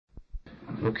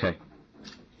Okay.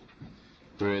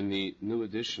 We're in the new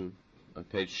edition on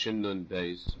page Shin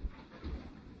Beis,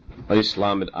 Ois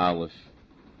Lamed Aleph.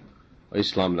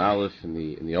 Ois Lamed Aleph in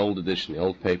the old edition, the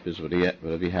old papers,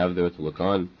 whatever you have there to look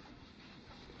on.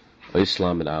 Ois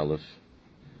Lamed Aleph.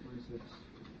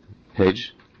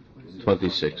 Page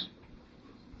 26.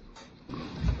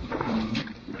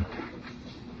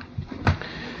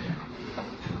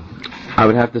 I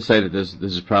would have to say that this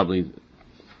is probably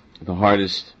the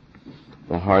hardest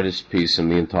piece in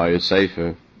the entire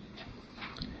Sefer.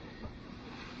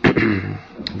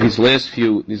 These last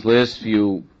few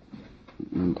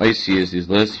Isis, these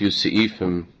last few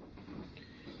Seifim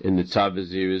in the Tzav,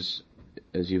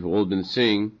 as you've all been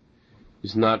seeing,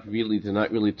 they're not really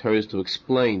Torahs to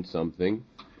explain something.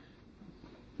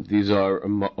 These are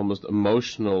almost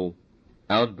emotional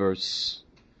outbursts,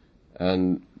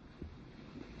 and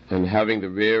having the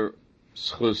rare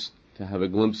schus to have a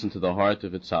glimpse into the heart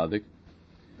of a tzaddik.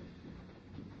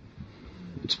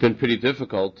 It's been pretty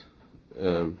difficult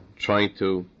trying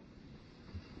to,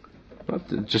 not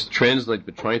to just translate,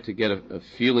 but trying to get a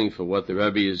feeling for what the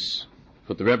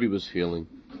Rebbe was feeling.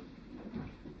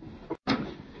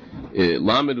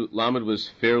 Lamed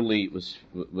was fairly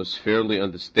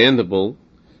understandable.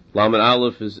 Lamed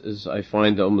Aleph is I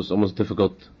find almost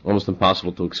difficult, almost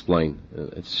impossible to explain.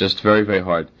 It's just very, very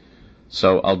hard.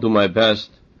 So I'll do my best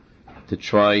to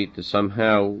try to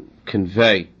somehow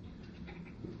convey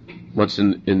what's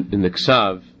in the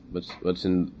Ksav, what's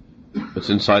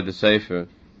inside the Sefer,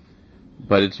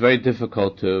 but it's very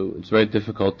difficult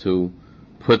to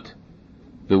put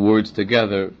the words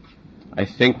together. I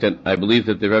believe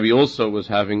that the Rebbe also was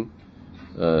having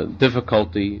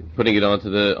difficulty putting it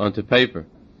onto paper,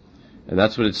 and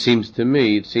that's what it seems to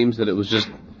me. It seems that it was just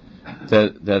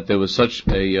that there was such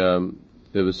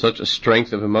a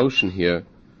strength of emotion here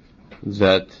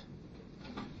that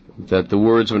the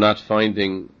words were not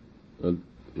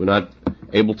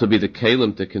able to be the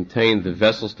kalim to contain the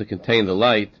vessels, to contain the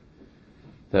light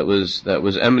that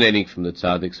was emanating from the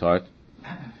tzaddik's heart.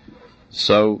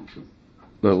 So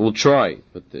we'll try,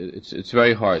 but it's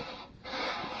very hard.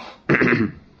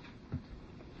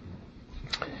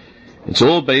 It's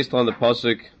all based on the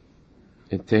pasuk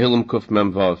in Tehillim Kuf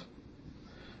Mem Vav.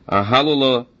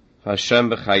 Ahalula Hashem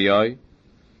b'chayai,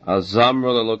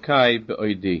 azamra lelokai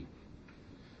be'oidi.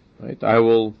 Right? I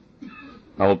will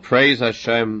praise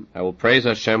Hashem. I will praise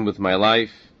Hashem with my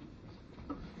life.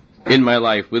 In my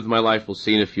life, with my life, we'll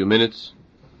see in a few minutes.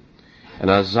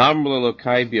 And azamra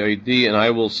lelokai be'oidi, and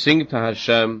I will sing to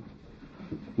Hashem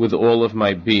with all of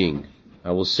my being.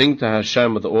 I will sing to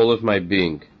Hashem with all of my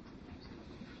being.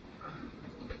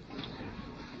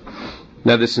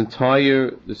 Now this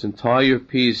entire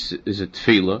piece is a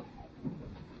tefillah,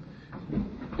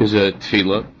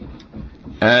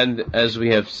 and as we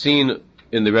have seen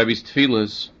in the Rebbe's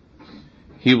tefillahs,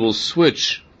 he will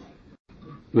switch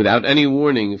without any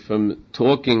warning from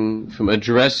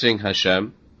addressing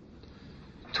Hashem,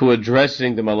 to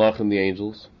addressing the Malach and the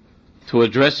angels, to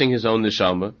addressing his own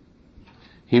neshama.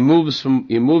 He moves from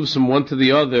one to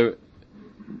the other,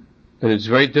 and it's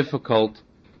very difficult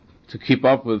to keep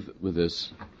up with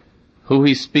this, who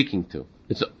he's speaking to.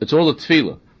 It's all a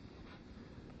tefillah.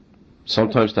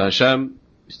 Sometimes to Hashem,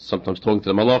 sometimes talking to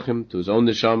the Malachim, to his own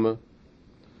neshama.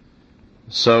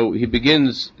 So he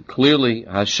begins clearly,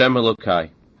 Hashem Elokai.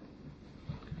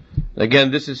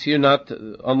 Again, this is here not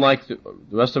unlike the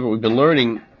rest of what we've been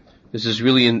learning. This is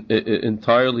really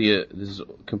this is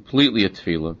completely a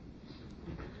tefillah.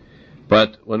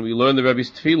 But when we learn the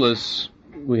Rebbe's tefillahs,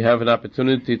 we have an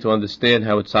opportunity to understand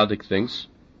how a tzaddik thinks,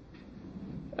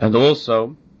 and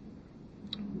also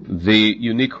the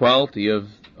unique quality of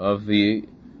the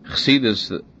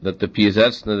chassidus that the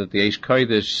Piazetzna, that the Eish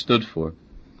Kodesh stood for.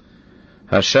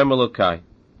 Hashem Elokai,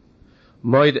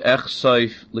 Moed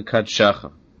Echsaif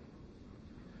L'Kadshacha.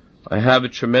 I have a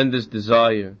tremendous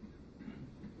desire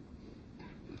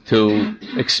to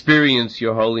experience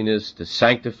your holiness, to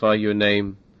sanctify your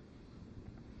name.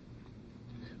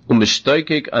 And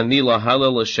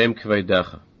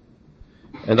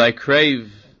I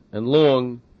crave and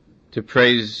long to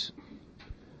praise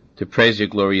your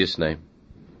glorious name.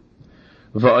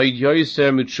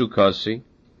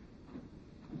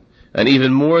 And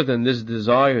even more than this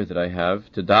desire that I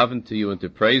have to daven to you and to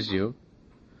praise you,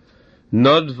 I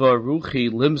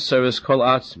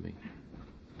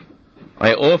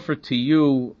offer to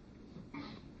you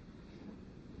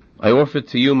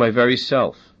my very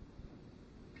self.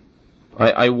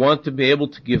 I want to be able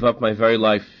to give up my very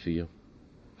life for you.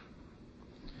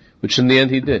 Which in the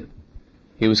end he did.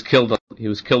 He was killed al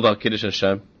Kiddush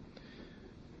Hashem.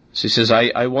 So he says,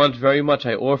 I want very much,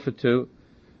 I offer to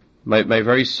my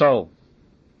very soul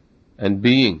and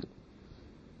being.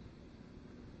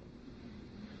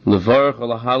 Levarach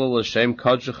alahalal Hashem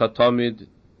kadshach tamid,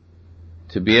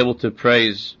 to be able to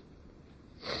praise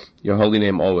your holy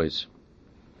name always.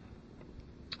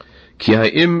 Ki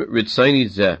ha'im ritzayni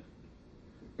zeh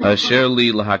asher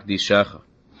li lahakdishacha.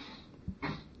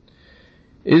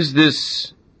 Is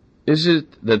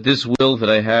it that this will that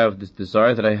I have, this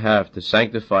desire that I have to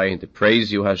sanctify and to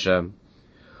praise you, Hashem,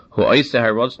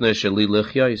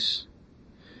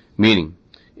 meaning,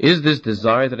 is this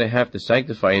desire that I have to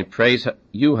sanctify and praise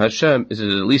you, Hashem, is it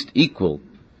at least equal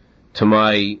to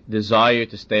my desire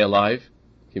to stay alive?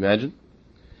 Can you imagine?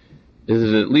 Is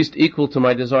it at least equal to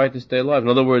my desire to stay alive? In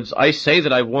other words, I say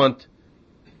that I want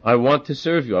to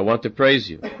serve you, I want to praise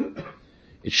you.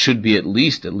 It should be at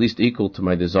least equal to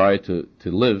my desire to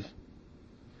live.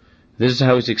 This is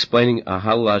how he's explaining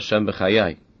Ahal Hashem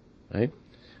b'chayai, right?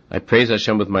 I praise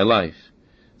Hashem with my life.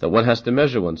 That one has to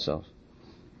measure oneself.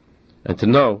 And to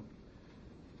know,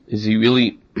 is he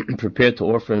really prepared to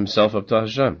offer himself up to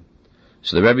Hashem?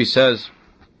 So the Rebbe says,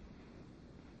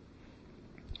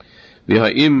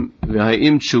 V'ha'im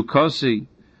chukasi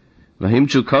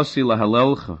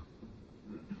lahalelcha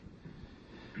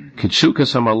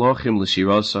K'tshukas hamalochim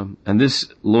l'shirasa, and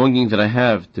this longing that I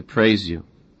have to praise you,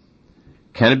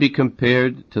 can it be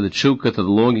compared to the tshuka, to the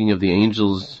longing of the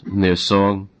angels in their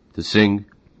song to sing?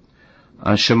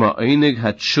 Ashema einig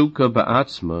hatshuka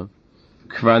ba'atzma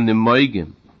kvar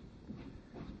nemoigim,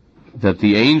 that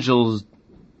the angels,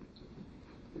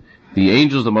 the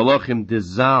malachim,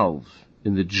 dissolve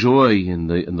in the joy, in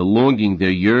the longing,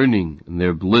 their yearning, and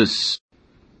their bliss.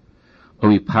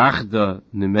 Omipachda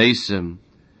nemesim,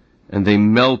 and they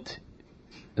melt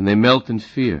in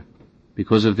fear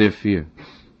because of their fear.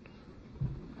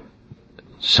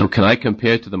 So can I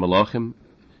compare to the malachim?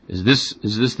 Is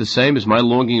this the same? Is my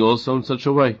longing also in such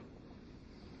a way?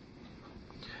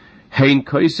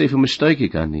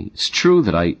 It's true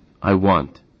that I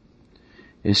want.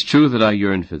 It's true that I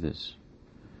yearn for this.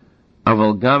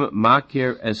 Aval gam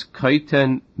makir es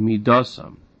kaiten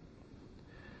midasam.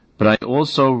 But I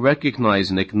also recognize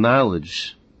and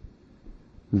acknowledge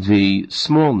the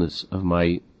smallness of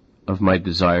my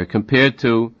desire compared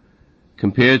to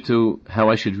how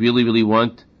I should really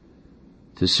want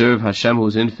to serve Hashem, who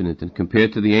is infinite, and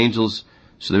compared to the angels.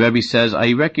 So the Rebbe says,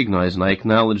 I recognize and I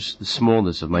acknowledge the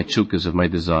smallness of my chukas, of my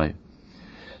desire.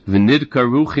 V'nidka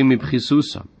ruchi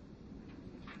mibchisusam,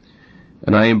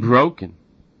 and I am broken.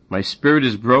 My spirit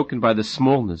is broken by the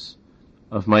smallness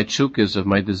of my chukas, of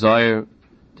my desire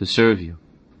to serve you.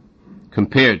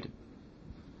 Compared,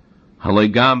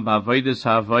 haloigam ba'avodas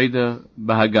ha'avoda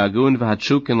b'hagagun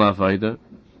v'hachukin la'avoda.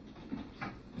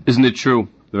 Isn't it true,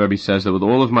 the Rebbe says, that with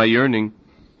all of my yearning,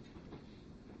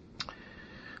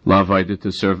 la'avoda,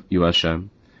 to serve you, Hashem,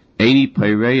 eini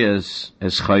peireya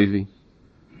es chayvi,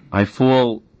 I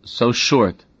fall so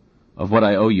short of what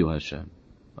I owe you, Hashem.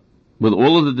 With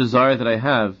all of the desire that I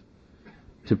have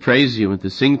to praise you and to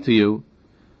sing to you,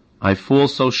 I fall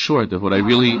so short of what I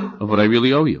really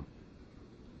owe you.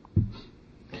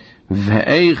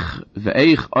 Ve'eich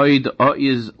oid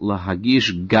oiz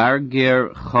lahagish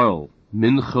garger chol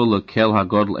mincha lekel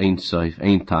hagodl ein soif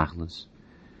ein tachlis.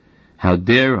 How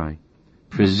dare I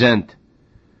present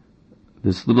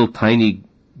this little tiny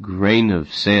grain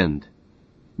of sand,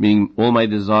 meaning all my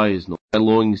desires and all my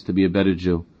longings to be a better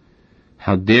Jew.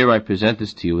 How dare I present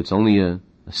this to you? It's only a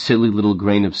silly little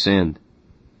grain of sand.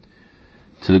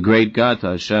 To the great God, to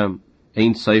Hashem,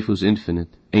 Ein Sof, who's infinite,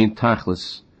 Ein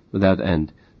Tachlis, without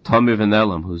end, Tamir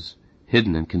v'Nelam, who's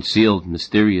hidden and concealed,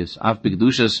 mysterious, Av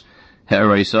B'Kedushas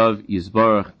Ha'araisav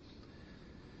Yizbarach.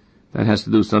 That has to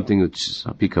do with something which is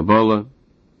Api Kabbalah,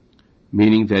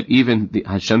 meaning that even the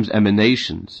Hashem's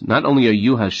emanations, not only are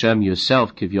you, Hashem,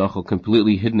 yourself, Kivyachol,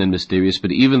 completely hidden and mysterious,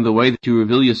 but even the way that you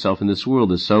reveal yourself in this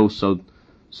world is so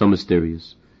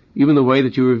mysterious. Even the way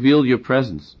that you reveal your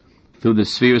presence through the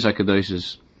spheres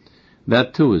HaKadoshis,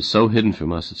 that too is so hidden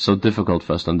from us. It's so difficult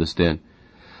for us to understand.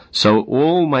 So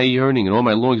all my yearning and all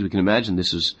my longings, we can imagine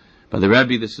this is, by the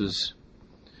Rebbe, this is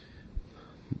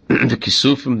the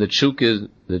kisufim, the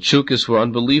chukas were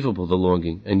unbelievable, the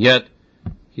longing. And yet,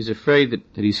 he's afraid that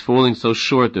he's falling so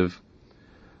short of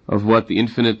what the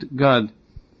infinite God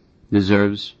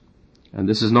deserves. And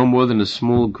this is no more than a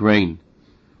small grain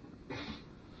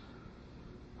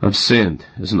of sand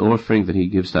as an offering that he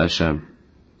gives to Hashem.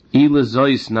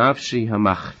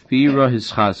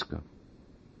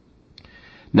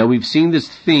 Now we've seen this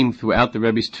theme throughout the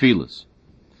Rebbe's tefillas.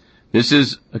 This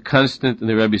is a constant in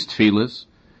the Rebbe's tefillas,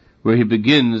 where he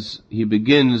begins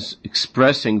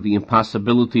expressing the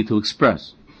impossibility to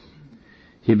express.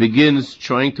 He begins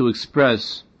trying to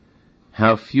express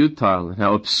how futile and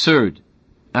how absurd,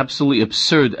 absolutely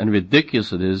absurd and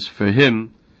ridiculous it is for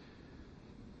him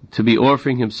to be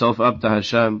offering himself up to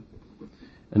Hashem,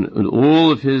 and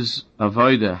all of his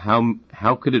avodah.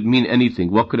 How could it mean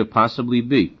anything? What could it possibly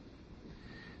be?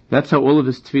 That's how all of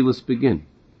his tefillos begin.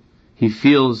 He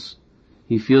feels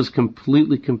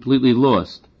completely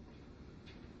lost,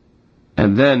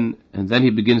 and then he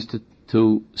begins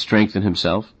to strengthen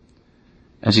himself,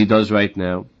 as he does right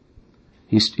now.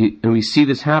 And we see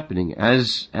this happening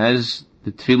as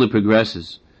the tefillah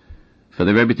progresses, for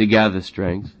the Rebbe to gather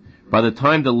strength. By the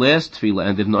time the last tefillah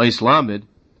ended in Ois Lamed,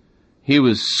 he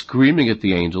was screaming at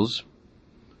the angels.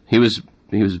 He was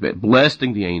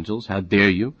blasting the angels. How dare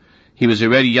you? He was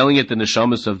already yelling at the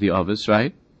neshamas of the Avos,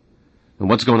 right? And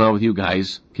what's going on with you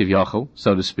guys, Kivyachal,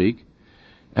 so to speak?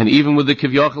 And even with the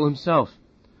Kivyachal himself,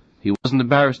 he wasn't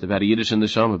embarrassed about a Yiddish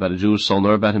neshama, about a Jewish soul,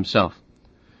 nor about himself.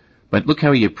 But look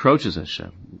how he approaches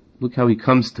Hashem. Look how he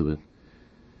comes to it.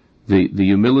 The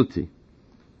humility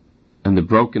and the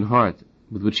broken heart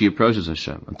with which he approaches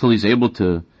Hashem, until he's able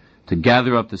to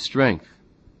gather up the strength.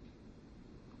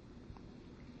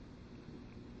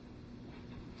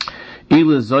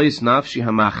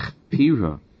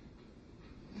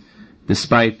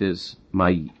 Despite this,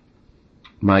 my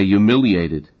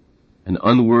humiliated and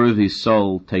unworthy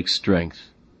soul takes strength.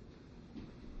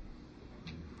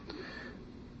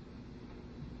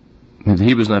 And the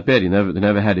Hebrew's not bad. They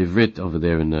never had Ivrit over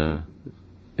there in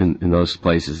those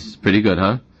places. It's pretty good,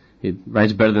 huh? He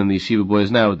writes better than the yeshiva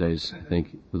boys nowadays, I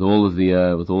think, with all of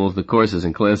the courses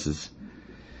and classes.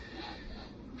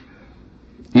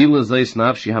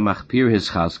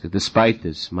 Despite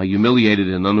this, my humiliated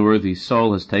and unworthy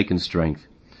soul has taken strength.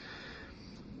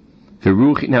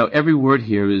 Now, every word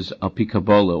here is al pi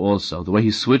Kabbalah also. The way he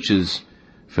switches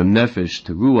from nefesh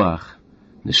to ruach,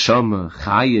 neshama,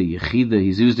 chaya, yechida,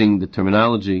 he's using the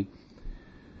terminology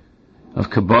of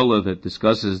Kabbalah that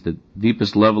discusses the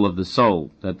deepest level of the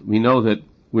soul. That we know that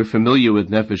we're familiar with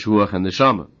nefesh, ruach, and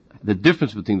neshama. The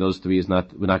difference between those three is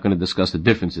not, we're not going to discuss the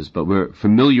differences, but we're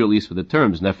familiar at least with the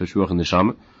terms nefesh, ruach, and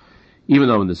neshama, even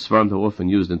though in the Sfarim they're often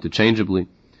used interchangeably.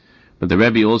 But the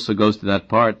Rebbe also goes to that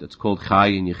part that's called Chai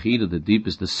and Yechida. The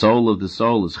deepest, the soul of the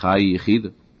soul is Chai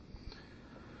Yechida.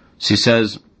 She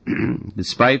says,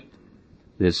 despite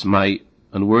this, my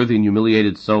unworthy and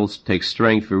humiliated soul takes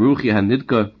strength. For Ruchi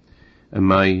HaNidka, and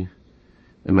my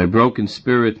broken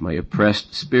spirit, my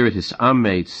oppressed spirit, his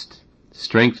ametz,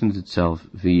 strengthens itself.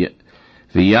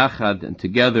 V'yachad, and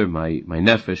together my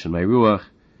nefesh and my ruach,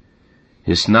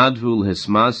 his nadvul, his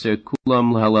maser,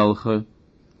 kulam l'halelcha,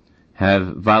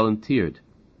 have volunteered,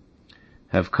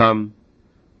 have come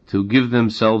to give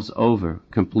themselves over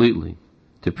completely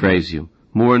to praise you.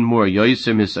 More and more,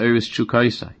 yoisem his iris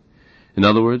chukaisai. In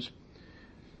other words,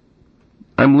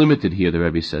 I'm limited here, the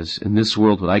Rebbe says, in this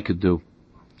world what I could do.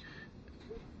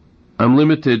 I'm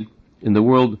limited in the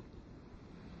world,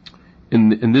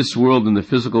 in this world, in the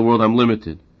physical world, I'm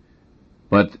limited.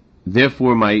 But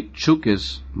therefore my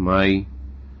chukis, my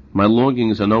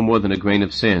longings are no more than a grain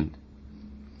of sand.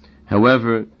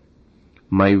 However,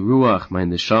 my ruach, my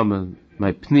neshama,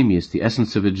 my pnimius, the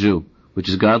essence of a Jew, which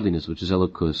is godliness, which is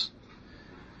elokus,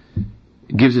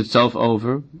 gives itself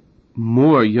over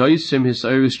more, yoisim his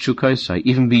iris chukaisai,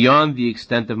 even beyond the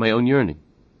extent of my own yearning.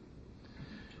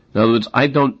 In other words, I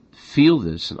don't feel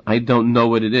this, and I don't know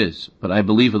what it is, but I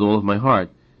believe with all of my heart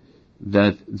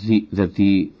that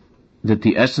the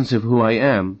essence of who I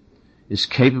am is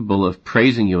capable of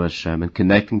praising you, Hashem, and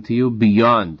connecting to you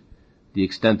beyond the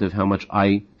extent of how much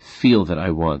I feel that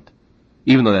I want.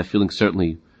 Even though that feeling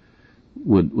certainly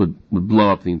would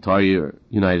blow up the entire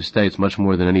United States much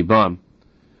more than any bomb.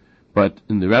 But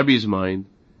in the Rebbe's mind,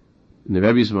 it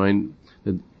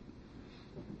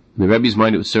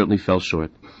certainly fell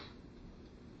short.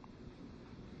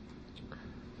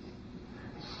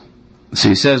 So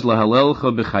he says,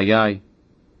 Lahalelcha b'chayai.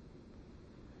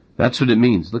 That's what it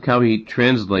means. Look how he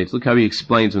translates, look how he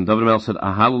explains when David Melch said,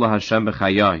 Ahal Hashem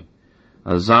b'chayai.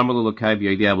 I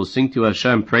will sing to you,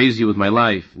 Hashem, praise you with my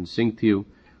life, and sing to you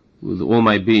with all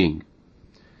my being.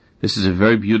 This is a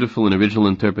very beautiful and original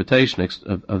interpretation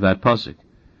of that pasuk.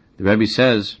 The Rebbe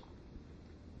says,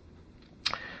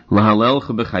 Lahalelcha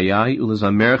b'chayai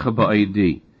ulezamercha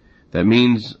ba'aydi. That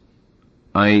means,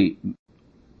 I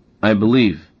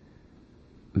believe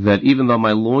that even though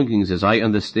my longings, as I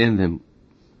understand them,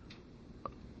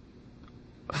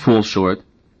 fall short,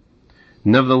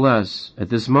 nevertheless, at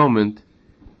this moment,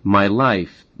 my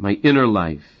life, my inner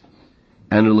life,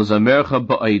 and ulezamercha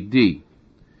ba'aydi,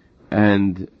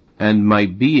 and my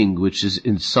being, which is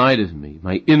inside of me,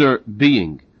 my inner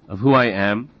being of who I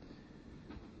am,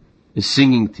 is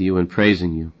singing to you and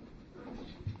praising you.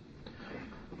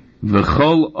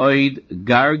 V'chol oid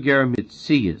garger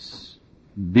mitzias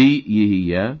bi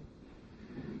yihiyeh,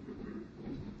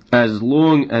 as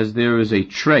long as there is a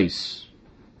trace,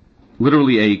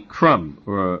 literally a crumb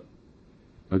or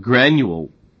a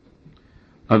granule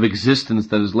of existence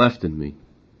that is left in me.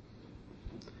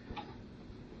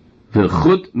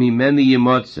 V'chut mimeni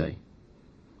yimotzei,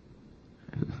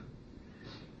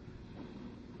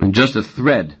 and just a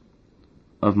thread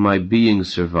of my being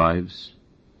survives.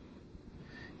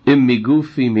 Im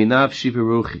migufi minafshi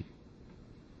v'ruchi,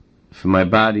 from my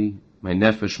body, my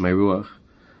nefesh, my ruach,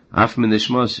 af min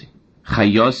nishmosi,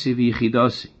 chayosi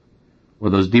v'yichidosi, or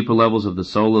those deeper levels of the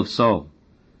soul of soul.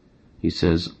 He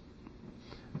says,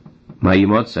 my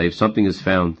yimotzei, if something is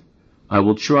found, I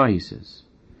will try, he says,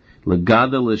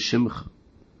 legada l'shimcha,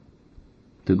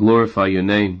 to glorify your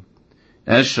name,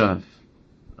 eshav,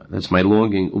 that's my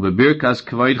longing, ubebirkas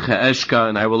kvaydcha eshka,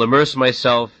 and I will immerse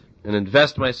myself and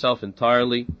invest myself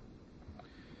entirely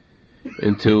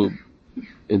into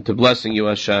blessing you,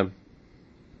 Hashem.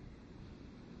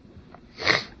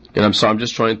 And I'm sorry, I'm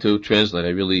just trying to translate.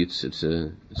 It's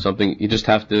something you just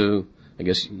have to, I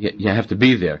guess, you have to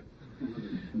be there.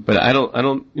 But I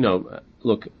don't,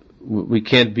 look, we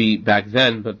can't be back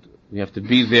then, but we have to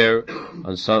be there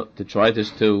to try this,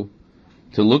 to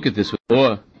look at this with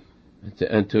awe,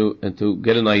 and to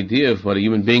get an idea of what a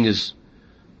human being is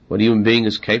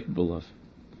capable of.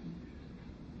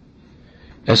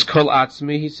 As kol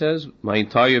atzmi, he says, my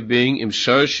entire being, im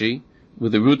sharshi,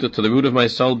 with the root to the root of my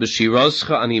soul,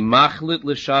 b'shiroscha ani machlit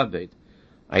l'shaved,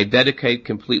 I dedicate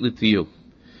completely to you.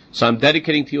 So I'm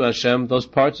dedicating to you, Hashem, those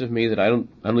parts of me that I don't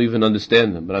even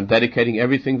understand them, but I'm dedicating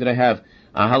everything that I have.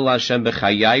 Ahal Hashem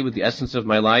b'chayai, with the essence of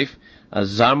my life,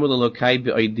 azamru l'lokai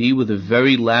b'oidi, with the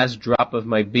very last drop of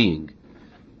my being.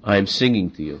 I am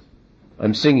singing to you.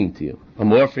 I'm singing to you.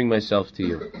 I'm offering myself to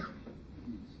you.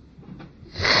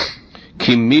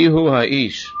 Kimihu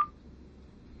ha'ish.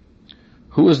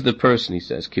 Who is the person, he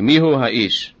says? Kimihu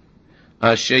ha'ish.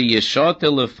 Asher yeshate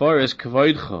lefares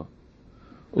kvoidcha.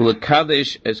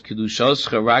 Ulekadesh es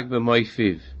kedushoscha rak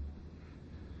b'moifiv.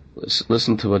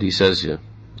 Listen to what he says here.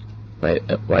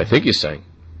 What I think he's saying.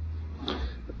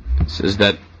 He says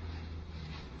that,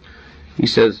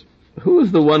 who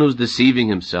is the one who's deceiving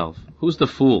himself? Who's the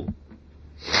fool?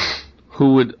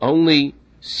 Who would only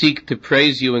seek to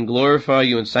praise you and glorify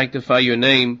you and sanctify your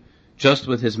name just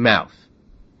with his mouth.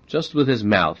 Just with his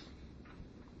mouth.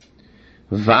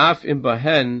 Va'af im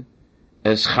bahen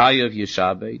es chayav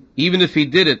yeshabed. Even if he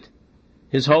did it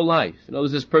his whole life. In other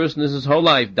words, this person is his whole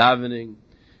life davening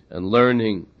and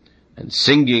learning and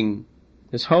singing.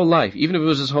 His whole life. Even if it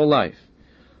was his whole life.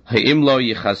 Ha'im lo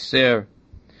yichaser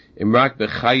imrak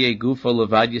bechaye gufa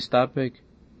levad yistapek.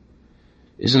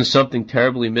 Isn't something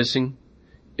terribly missing?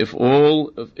 If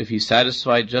he's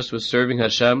satisfied just with serving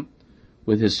Hashem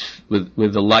with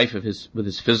the life of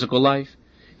his physical life,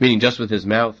 meaning just with his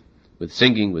mouth, with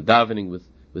singing, with davening,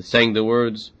 with saying the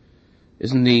words,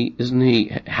 isn't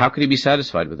he, how could he be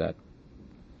satisfied with that?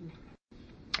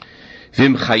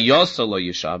 Vim chayosa lo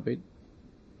yishabed,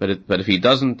 but if he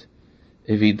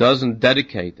doesn't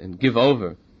dedicate and give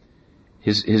over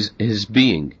his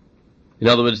being, in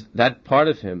other words, that part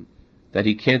of him that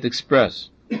he can't express,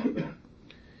 he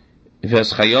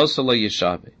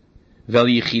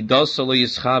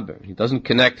doesn't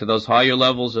connect to those higher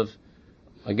levels of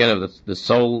the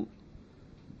soul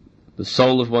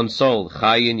of one's soul,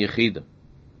 Chay and Yechida.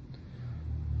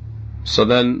 So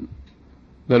then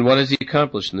what has he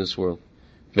accomplished in this world?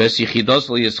 The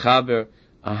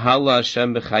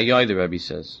Rebbe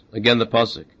says. Again, the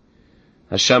pasuk.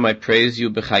 Hashem, I praise you,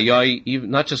 b'chayai,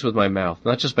 even not just with my mouth,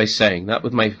 not just by saying, not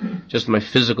with just my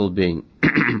physical being,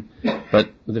 but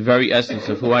with the very essence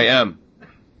of who I am.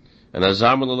 And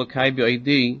azamru l'lokai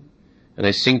b'oidi, and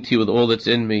I sing to you with all that's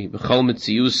in me, b'chol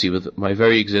mitziyusi, with my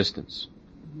very existence.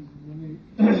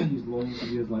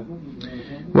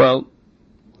 Well,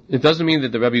 it doesn't mean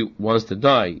that the Rebbe wants to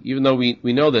die, even though we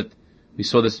know that we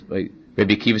saw this.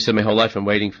 Rabbi Akiva said, my whole life I'm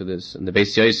waiting for this. And the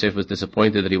Beis Yosef was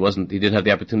disappointed that he didn't have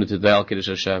the opportunity to die al Kiddush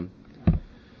Hashem.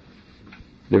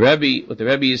 What the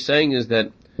Rebbe is saying is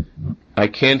that I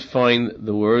can't find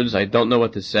the words, I don't know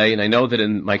what to say, and I know that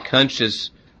in my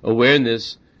conscious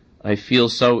awareness, I feel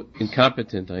so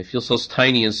incompetent, I feel so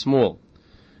tiny and small.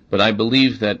 But I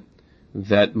believe that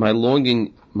my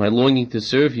longing to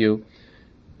serve you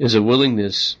is a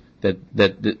willingness that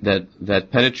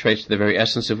penetrates the very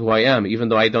essence of who I am, even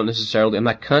though I'm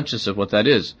not conscious of what that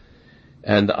is.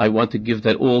 And I want to give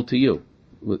that all to you.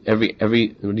 With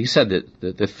when he said that,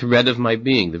 the thread of my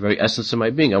being, the very essence of my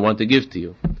being, I want to give to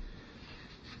you.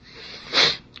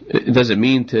 Does it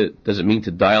mean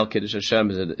to dial Kiddush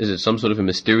Hashem? Is it some sort of a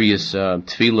mysterious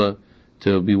tefillah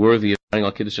to be worthy of dying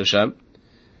al Kiddush Hashem?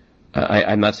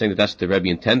 I'm not saying that that's what the Rebbe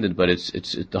intended, but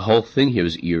it's the whole thing here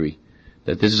is eerie.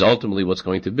 That this is ultimately what's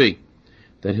going to be.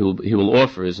 That he will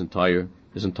offer his entire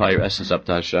essence up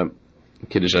to Hashem,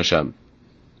 Kiddush Hashem.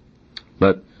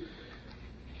 But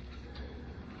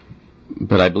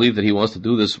I believe that he wants to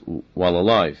do this while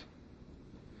alive.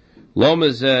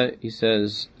 Lomazeh, he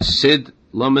says, Sid,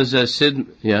 Lomazeh, Sid,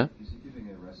 yeah? Is he giving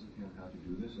a recipe on how to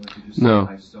do this? Or is he just No.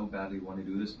 saying, I so badly want to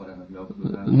do this, but I have no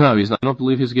clue how to No, he's not. I don't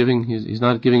believe he's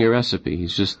not giving a recipe.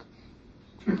 He's just,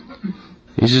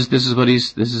 this is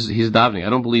he's davening. I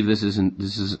don't believe this is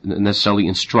necessarily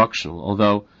instructional.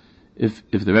 Although, if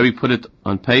the Rebbe put it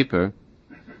on paper,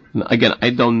 again, I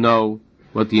don't know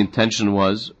what the intention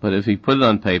was, but if he put it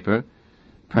on paper,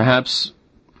 perhaps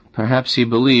he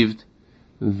believed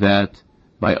that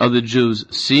by other Jews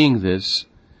seeing this,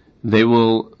 they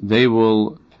will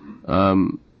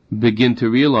begin to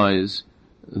realize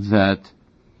that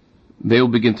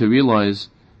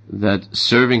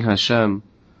serving Hashem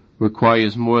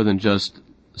requires more than just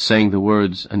saying the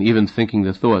words and even thinking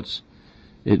the thoughts.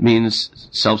 It means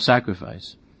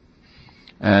self-sacrifice.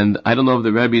 And I don't know if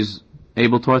the Rebbe is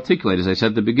able to articulate, as I said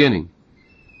at the beginning,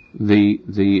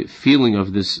 the feeling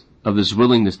of this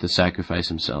willingness to sacrifice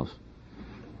himself.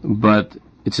 But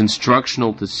it's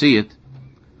instructional to see it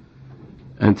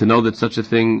and to know that such a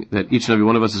thing, that each and every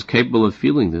one of us is capable of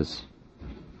feeling this.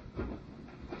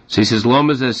 So he says,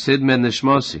 Lomaz es sid men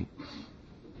nishmasi.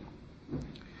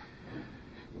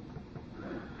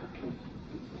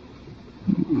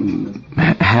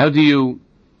 How do you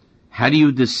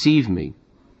deceive me?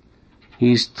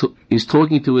 He's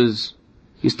talking to his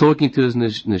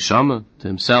neshama, to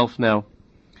himself now.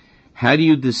 How do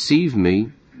you deceive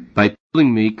me by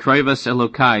telling me, Krivas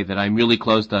Elokai, that I'm really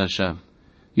close to Hashem?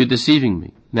 You're deceiving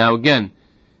me. Now again,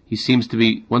 he seems to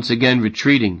be once again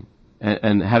retreating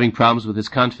and having problems with his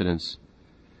confidence.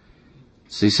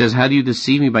 So he says, how do you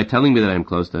deceive me by telling me that I'm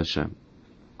close to Hashem?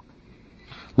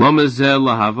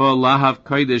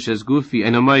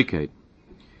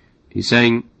 He's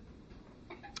saying,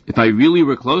 if I really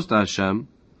were close to Hashem,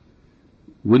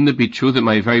 wouldn't it be true that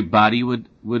my very body would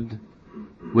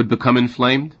become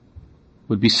inflamed?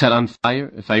 Would be set on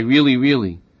fire? If I really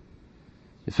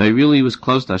was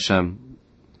close to Hashem,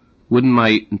 wouldn't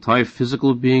my entire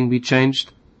physical being be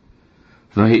changed?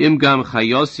 So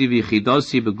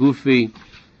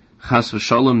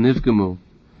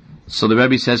the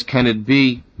Rebbe says, can it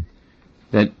be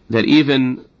that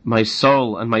even my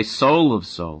soul and my soul of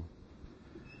soul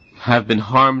have been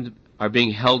harmed, are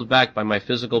being held back by my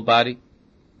physical body?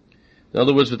 In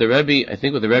other words, I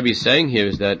think what the Rebbe is saying here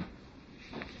is that,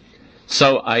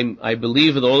 so I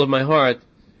believe with all of my heart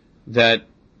that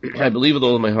to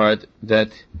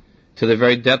the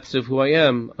very depths of who I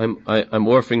am, I'm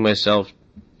offering myself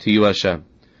to you, Hashem.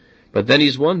 But then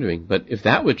he's wondering, but if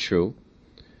that were true,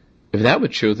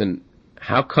 then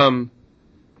how come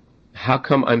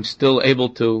I'm still able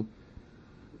to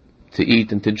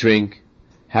eat and to drink?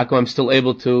 How come I'm still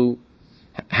able to,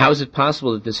 how is it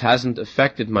possible that this hasn't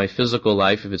affected my physical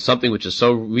life if it's something which is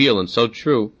so real and so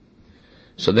true?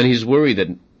 So then he's worried that,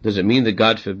 does it mean that,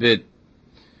 God forbid,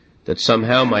 that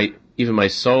somehow even my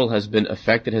soul has been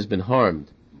affected, has been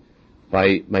harmed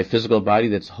by my physical body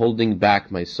that's holding back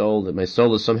my soul, that my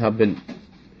soul has somehow been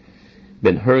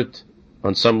hurt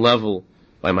on some level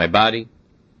by my body?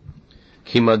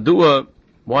 Kimadua,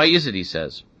 why is it, he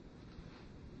says?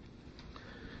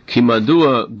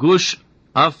 Kimadua gush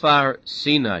afar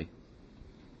Sinai.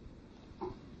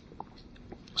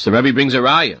 So the Rebbe brings a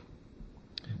raya.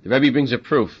 The Rebbe brings a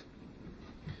proof.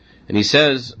 And he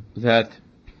says,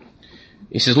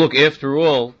 look, after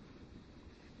all,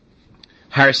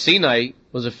 Har Sinai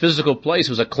was a physical place,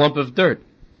 was a clump of dirt.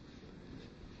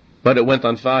 But it went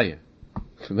on fire.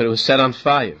 But it was set on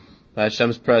fire by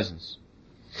Hashem's presence.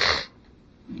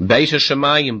 Beisha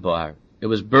Shemayim Bar, it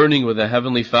was burning with a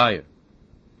heavenly fire.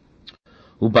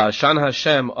 Uba'ashan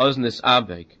Hashem oznis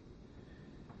abeg,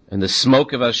 and the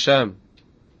smoke of Hashem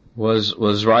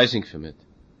was rising from it.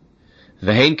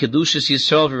 V'hein kedushas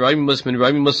Yisrael v'raimus min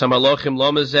raimus hamalachim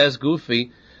lomazez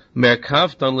gufi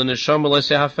merkavtan l'neshama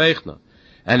l'sehafeichna.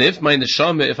 And if my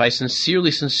neshama, if I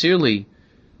sincerely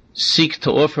seek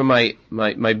to offer my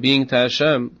being to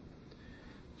Hashem,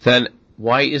 then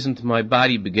why isn't my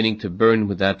body beginning to burn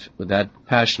with that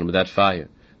passion, with that fire?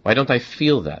 Why don't I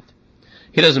feel that?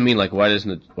 He doesn't mean like, why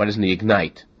doesn't he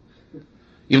ignite?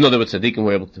 Even though there were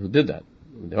tzaddikim who did that.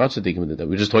 There are tzaddikim who did that.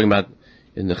 We were just talking about,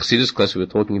 in the Chassidus class, we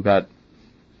were talking about,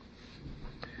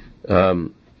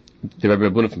 the Rebbe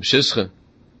Rabbuna from Shizcha,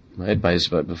 right?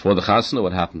 Before the Chasna,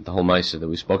 what happened? The whole Maisa that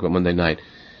we spoke about Monday night.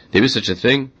 There is such a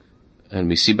thing, and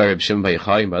we see by Reb Shimon Bar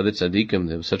Yochai and by other tzaddikim,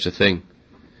 there was such a thing.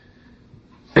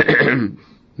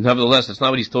 Nevertheless, that's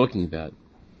not what he's talking about.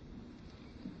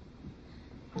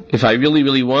 If I really,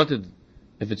 really wanted,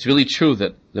 if it's really true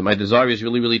that my desire is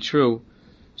really, really true,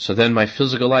 so then my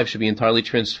physical life should be entirely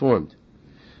transformed.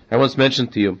 I once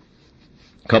mentioned to you,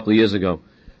 a couple of years ago,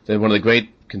 that one of the great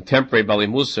contemporary Balei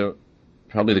Musar,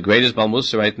 probably the greatest Balei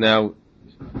Musar right now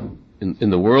in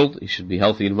the world, he should be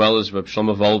healthy and well, is Reb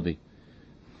Shlomo Wolbe,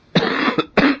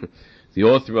 the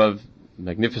author of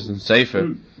magnificent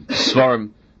Sefer,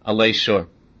 Svarim Alei Shor.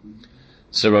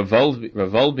 So Rav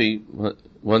Wolbe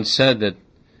once said that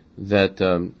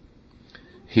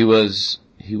he was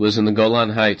in the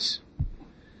Golan Heights,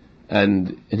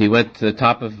 and he went to the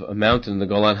top of a mountain in the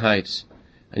Golan Heights,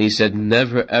 and he said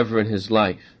never ever in his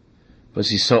life was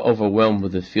he so overwhelmed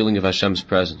with the feeling of Hashem's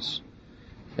presence.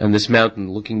 On this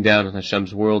mountain, looking down on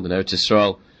Hashem's world in Eretz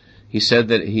Yisrael, he said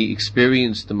that he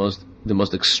experienced the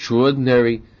most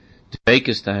extraordinary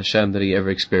dveikus to Hashem that he ever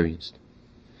experienced.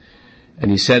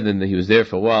 And he said that he was there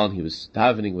for a while, and he was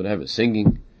davening, whatever,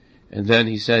 singing, and then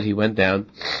he said he went down,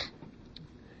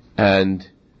 and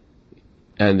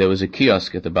there was a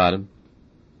kiosk at the bottom,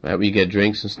 right, where you get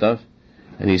drinks and stuff,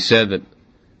 and he said that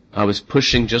I was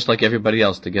pushing just like everybody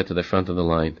else to get to the front of the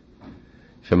line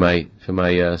for my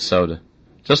soda.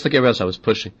 Just like everybody else, I was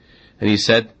pushing. And he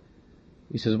says,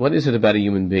 what is it about a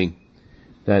human being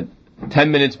that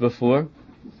 10 minutes before,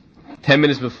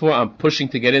 I'm pushing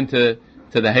to get into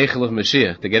the Heichel of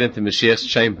Mashiach, to get into Mashiach's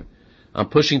chamber. I'm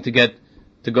pushing to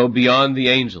go beyond the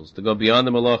angels, to go beyond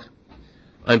the Malach.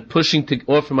 I'm pushing to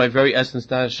offer my very essence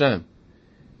to Hashem.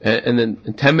 And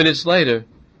then 10 minutes later,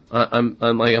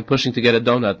 I'm pushing to get a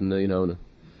donut and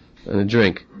a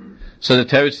drink. So the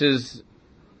Torah says,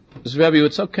 Rebbe,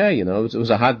 it's okay, it was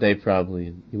a hot day probably,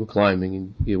 and you were climbing,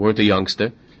 and you weren't a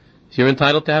youngster. You're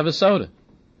entitled to have a soda.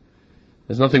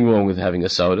 There's nothing wrong with having a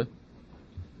soda.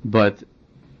 But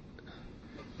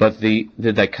the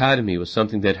dichotomy was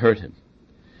something that hurt him.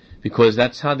 Because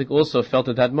that tzaddik also felt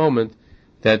at that moment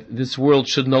that this world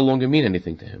should no longer mean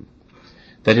anything to him.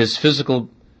 That his physical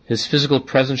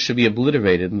presence should be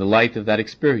obliterated in the light of that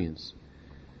experience.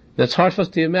 That's hard for us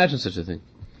to imagine such a thing.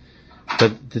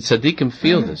 But the tzaddikim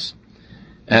feel this.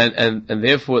 And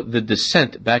therefore the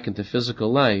descent back into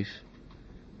physical life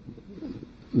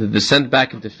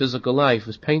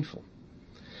was painful.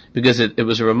 Because it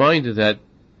was a reminder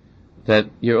that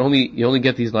you only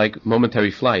get these like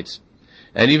momentary flights.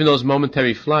 And even those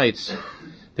momentary flights,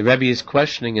 the Rebbe is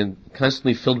questioning and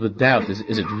constantly filled with doubt. Is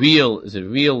it real? Is it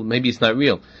real? Maybe it's not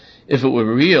real. If it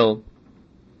were real,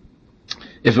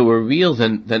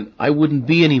 then I wouldn't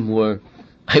be anymore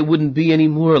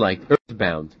like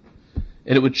earthbound.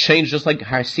 And it would change just like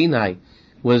Har Sinai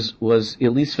was,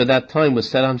 at least for that time, was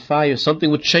set on fire. Something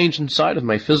would change inside of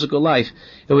my physical life.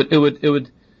 It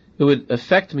would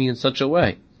affect me in such a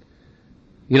way.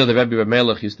 The Rebbe Reb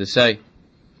Melech used to say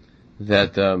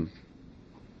that,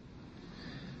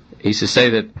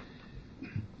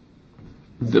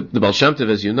 the Baal Shem Tov,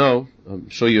 as you know, I'm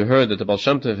sure you heard that the Baal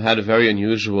Shem Tov had a very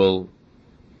unusual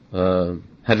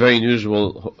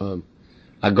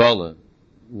agola,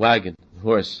 wagon,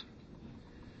 horse.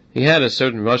 He had a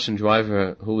certain Russian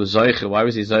driver who was Zeicha. Why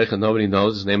was he Zeicha? Nobody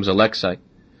knows. His name was Alexei.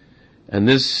 And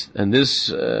this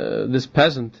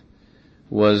peasant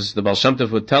was, the Baal Shem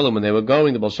Tov would tell him when they were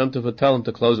going, the Baal Shem Tov would tell him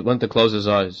to close his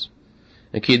eyes.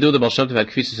 And Kidu, the Baal Shem Tov had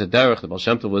Kfitzas Haderech. The Baal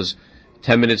Shem Tov was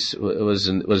 10 minutes, was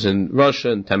in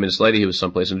Russia, and 10 minutes later he was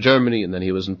someplace in Germany, and then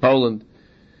he was in Poland.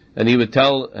 And he would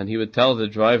tell the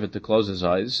driver to close his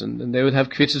eyes, and they would have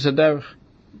Kfitzas Haderech.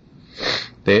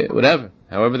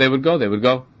 However they would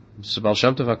go. It's Baal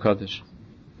Shem Tov HaKadosh.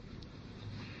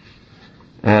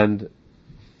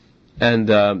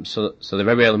 So the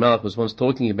Rebbe Elimelech was once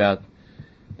talking about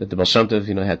that the Baal Shem Tov,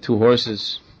 had two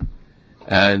horses,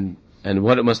 and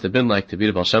what it must have been like to be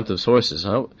the Baal Shem Tov's horses.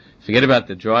 Huh? Forget about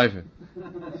the driver.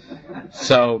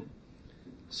 So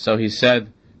he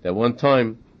said that one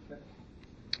time,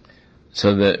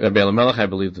 so the Rebbe Elimelech, I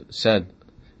believe, said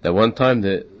that one time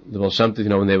the Baal Shem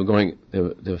Tov, when they were going, they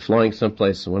were flying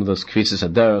someplace, one of those kvitzas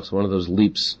haderechs, one of those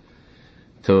leaps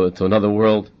to another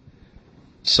world.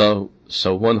 So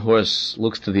one horse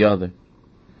looks to the other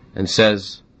and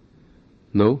says,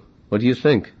 "No, what do you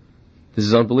think? This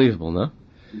is unbelievable, no?"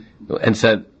 And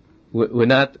said, "We're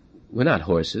not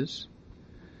horses."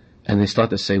 And they start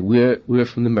to say, "We're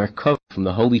from the Merkava, from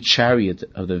the holy chariot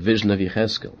of the vision of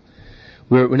Yecheskel.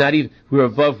 We're not even, we're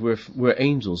above, we're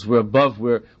angels, we're above,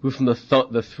 we're from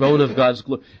the throne of God's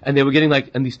glory. And they were getting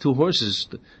and these two horses,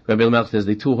 Rabbi Melech says,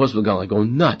 the two horses were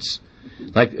going nuts.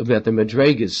 Like, that the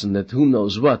Madregas, and that who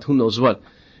knows what.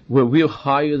 We're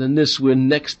higher than this, we're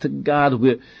next to God,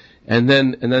 and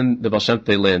then the Baal Shem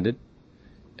Tov landed,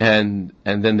 and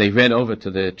then they ran over to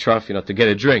the trough, to get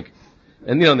a drink.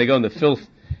 And, they go in the filth,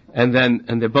 and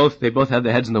they both have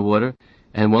their heads in the water,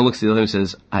 and one looks at the other and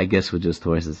says, I guess we're just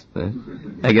horses.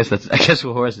 I guess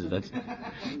we're horses. That's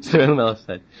what Rabbi Melech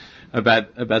said.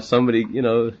 About somebody,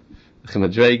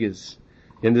 Madregas.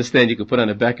 You understand, you could put on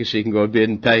a bekish, you can go a bid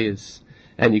and payas,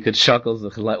 and you could shuckle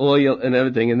the oil and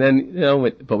everything, and then,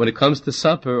 but when it comes to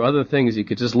supper or other things, you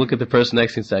could just look at the person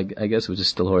next to you and say, I guess we're just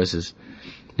still horses.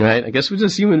 Right? I guess we're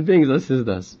just human beings, this is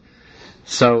us.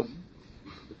 So,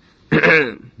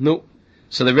 no.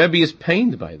 So the Rebbe is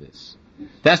pained by this.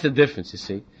 That's the difference, you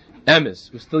see.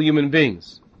 Emes, we're still human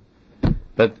beings.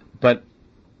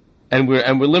 And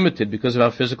we're limited because of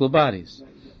our physical bodies.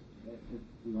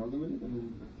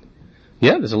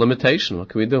 Yeah, there's a limitation. What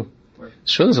can we do?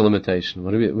 Sure, there's a limitation.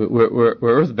 We're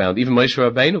earthbound. Even Moshe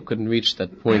Rabbeinu couldn't reach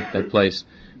that point, that place,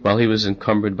 while he was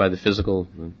encumbered by the physical.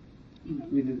 We're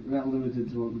not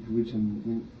limited to what we can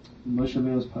reach. Moshe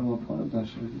Rabbeinu was part of that.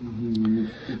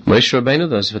 Moshe Rabbeinu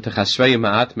does.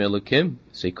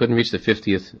 So he couldn't reach the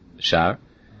 50th shar.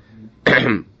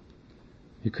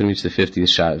 He couldn't reach the 50th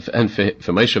shar. And for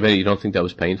Moshe Rabbeinu, you don't think that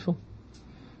was painful?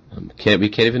 We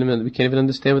can't even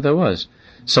understand what that was.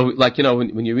 So,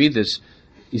 when you read this,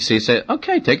 you say,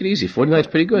 okay, take it easy. 49 is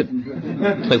pretty good.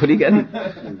 What are you getting?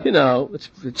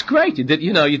 It's great. You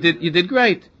did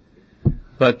great.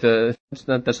 But that's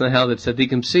not how the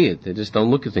tzaddikim see it. They just don't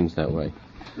look at things that way.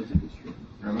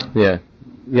 Yeah.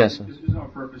 Yes. There's no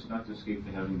purpose not to escape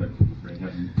to heaven, but to bring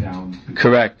heaven down.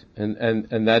 Correct.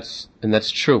 And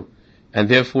that's true. And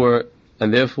therefore,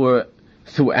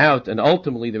 throughout, and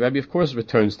ultimately, the Rebbe, of course,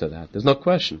 returns to that. There's no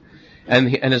question.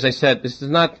 And as I said, there's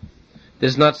not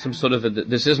some sort of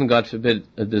this isn't, God forbid,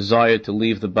 a desire to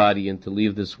leave the body and to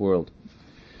leave this world.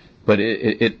 But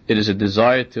it is a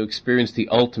desire to experience the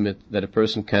ultimate that a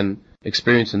person can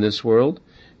experience in this world,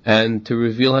 and to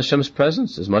reveal Hashem's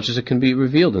presence as much as it can be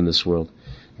revealed in this world.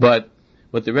 But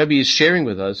what the Rebbe is sharing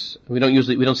with us, we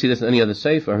don't see this in any other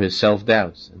sefer, are his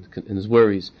self-doubts and his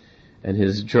worries and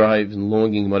his drive and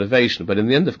longing, motivation. But in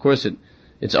the end, of course,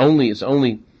 it's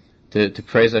only to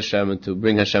praise Hashem and to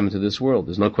bring Hashem into this world.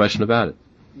 There's no question about it.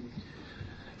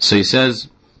 So he says,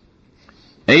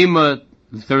 Eima,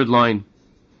 the third line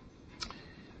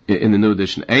in the new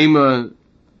edition, Eima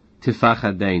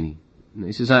tifachadeni.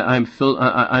 He says, I'm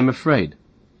afraid.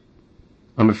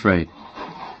 I'm afraid.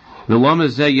 He says,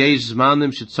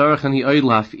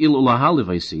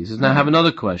 now I have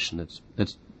another question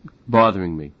that's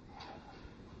bothering me.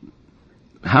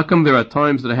 How come there are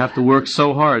times that I have to work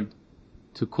so hard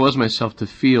to cause myself to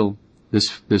feel this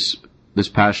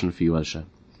passion for you, Hashem?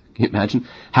 Can you imagine?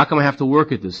 How come I have to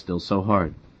work at this still so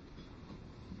hard?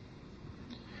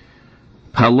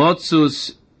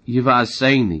 Palotzus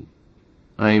yivaseini.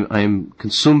 I'm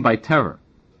consumed by terror.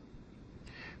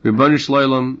 Ribbon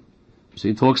Shloim, so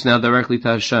he talks now directly to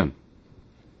Hashem.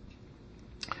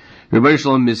 Ribbon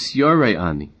Shloim misyore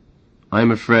ani. I'm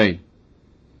afraid.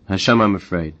 Hashem, I'm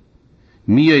afraid.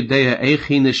 Mi yodeha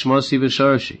eichi nishmasi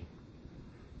v'sharshi.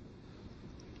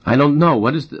 I don't know.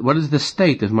 What is the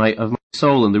state of my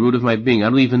soul and the root of my being? I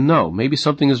don't even know. Maybe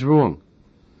something is wrong.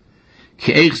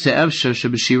 Ki eich ze'evsher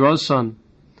sheb'shirosan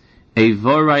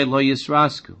eivorai lo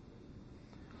yisrasku.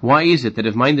 Why is it that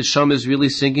if my neshama is really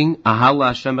singing Ahala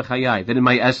Hashem b'chayai, that in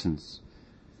my essence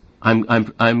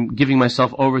I'm giving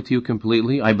myself over to you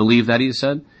completely? I believe that, he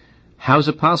said. How is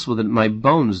it possible that my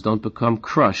bones don't become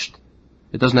crushed?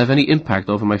 It doesn't have any impact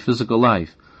over my physical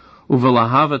life.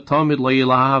 Uvelahava tamid lo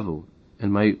yilahavu.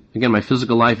 And my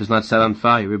physical life is not set on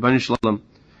fire. Ribbon Shalom.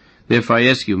 Therefore I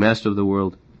ask you, Master of the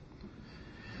world,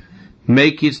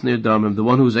 make it nirdamim, the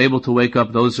one who is able to wake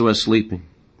up those who are sleeping.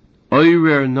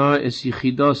 Oirer na es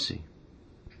yichidosi.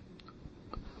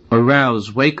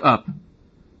 Arouse, wake up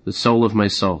the soul of my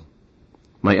soul,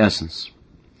 my essence.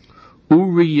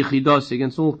 Uri yichidosi,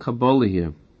 against all Kabbalah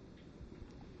here.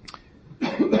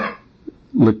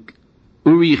 Uri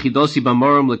yichidosi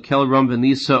bamorim lekel ram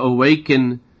v'nisa,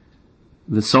 awaken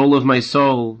the soul of my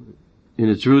soul in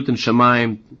its root and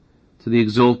Shemaim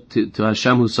to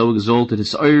Hashem who's so exalted.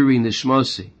 It's Oiri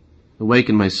Nishmosi.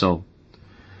 Awaken my soul.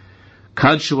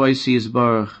 Kadshu Oisi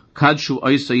Yisbarach. Kadshu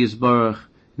Oisi Yisbarach.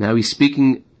 Now he's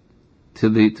speaking to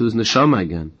his Neshama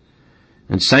again.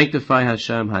 And sanctify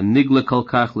Hashem. Hanigla kol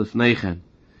kach lifneichen.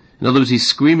 In other words, he's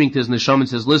screaming to his Neshama and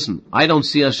says, listen, I don't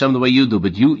see Hashem the way you do,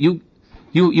 but you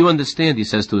You understand, he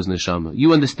says to his neshama.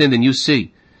 You understand and you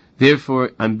see.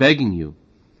 Therefore, I'm begging you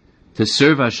to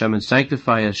serve Hashem and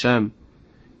sanctify Hashem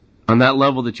on that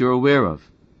level that you're aware of.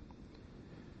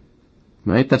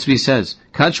 Right? That's what he says.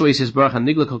 He's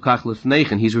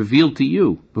revealed to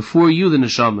you, before you the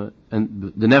neshama,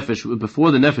 and the nefesh,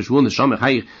 before the nefesh, the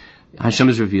neshama, Hashem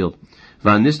is revealed.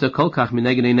 At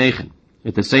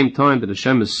the same time that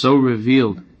Hashem is so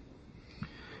revealed,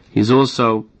 He's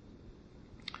also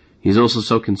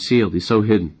so concealed, He's so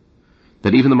hidden,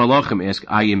 that even the malachim ask,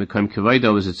 Ayim Ekom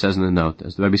Kavaydo, as it says in the note,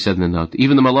 as the Rebbe said in the note.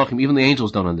 Even the malachim, even the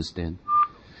angels don't understand.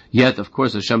 Yet, of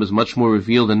course, Hashem is much more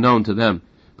revealed and known to them.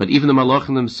 But even the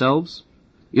malachim themselves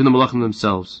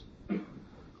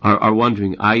are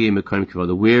wondering, Ayim Ekom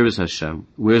Kavaydo, where is Hashem?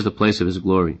 Where is the place of His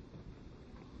glory?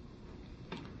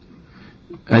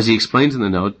 As he explains in the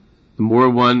note, the more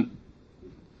one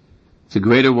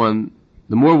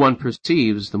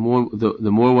perceives, the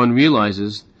more one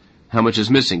realizes how much is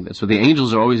missing. That's what the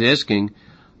angels are always asking,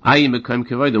 Ayim Ekom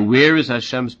Kavaydo, where is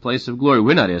Hashem's place of glory?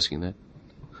 We're not asking that.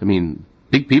 I mean,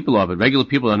 big people are, but regular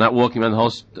people are not walking around the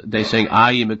whole day saying,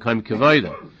 Ayim Ekom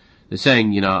Kavaydo. They're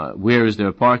saying, where is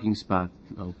their parking spot?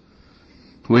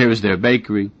 Where is their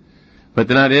bakery? But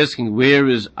they're not asking, where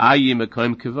is Ayim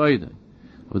Ekom Kavaydo?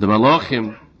 But the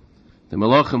malachim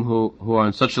who are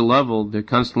on such a level, they're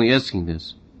constantly asking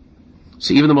this.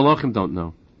 So even the malachim don't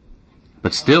know.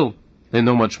 But still, they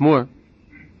know much more.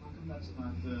 How come that's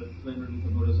not the flavor of the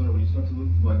Avodah Zarah? When you start to look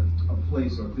like a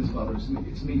place or a physical,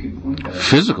 it's making a point that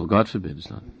Physical, God forbid, it's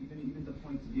not. even the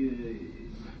point.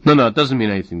 No, it doesn't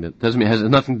mean anything. It has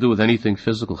nothing to do with anything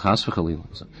physical. Chas v'chalila.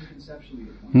 Conceptually,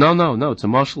 No, it's a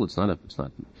marshal. It's not.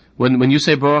 When you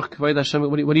say Baruch Kavod Hashem,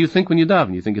 what do you think when you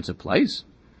daven? You think it's a place?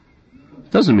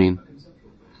 It doesn't mean.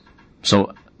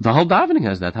 So the whole davening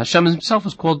has that. Hashem himself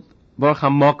is called Baruch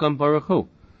HaMakam Baruch Hu.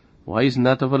 Why isn't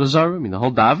that Avodah Zarah? I mean, the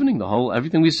whole davening,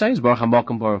 everything we say is Baruch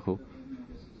HaMakam Baruch Hu.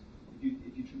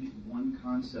 if you attribute one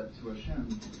concept to Hashem,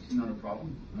 it's not a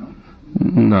problem.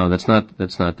 No, that's not.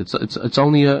 It's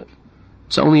only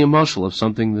a marshal of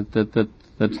something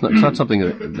that's not something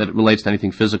that relates to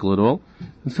anything physical at all.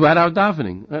 Throughout our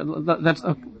davening, that's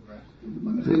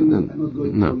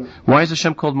no. Why is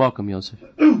Hashem called Malkum, Yosef?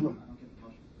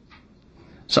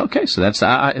 So okay, so that's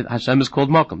Hashem is called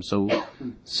Malkum. So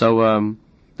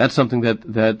that's something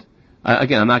that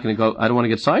again, I'm not going to go. I don't want to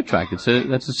get sidetracked.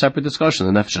 That's a separate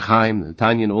discussion. The Nefesh HaChaim, the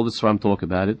Tanya, and all this I'm talk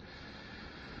about it.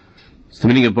 It's the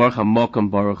meaning of Baruch HaMakam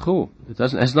Baruch Hu. It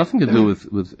has nothing to do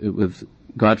with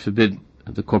God forbid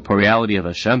the corporeality of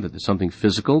Hashem, that there's something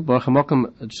physical. Baruch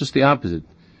HaMakam, it's just the opposite.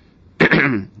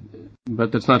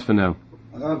 But that's not for now.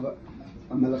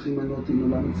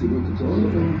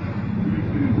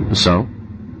 So?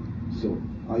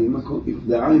 If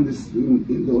the Ayin is in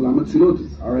the Olam Atzilut,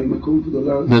 Ayin Makom for the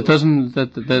Olam.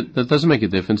 That doesn't make a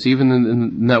difference, even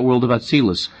in that world of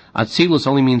Atzilus. Atzilus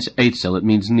only means Eitzel, it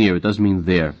means near, it doesn't mean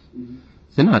there.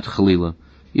 They're not Chalila.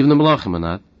 Even the Malachim are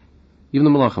not.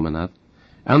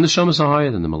 And the Shomas are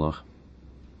higher than the Malach.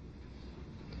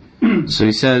 So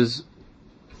he says,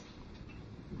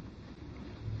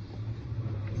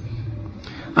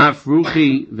 Af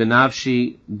ruchi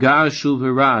v'nafshi garshu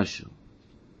v'rashu.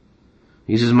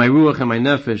 He says, my ruach and my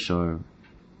nefesh are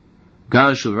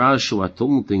garshu v'rashu, are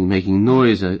tumulting, making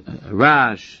noise, a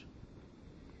rash.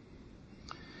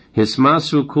 His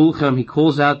masru kulchem, he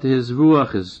calls out to his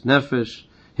ruach, his nefesh.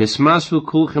 His masru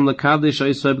kulchem l'kadesh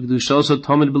ha'isai b'kedusha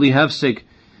tamid b'li hefsek.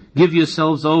 Give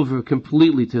yourselves over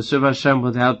completely to serve Hashem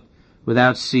without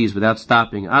cease, without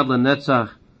stopping. Ad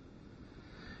l'netzach,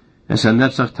 as a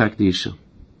netzach takdisha.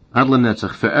 Ad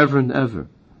l'netzach, forever and ever.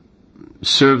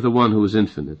 Serve the one who is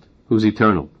infinite, who is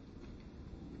eternal.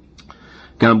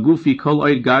 Gam gufi kol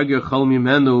oid garger chol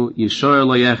mimenu yishor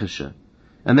lo yechesha.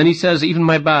 And then he says, even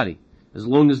my body, as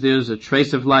long as there's a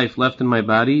trace of life left in my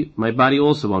body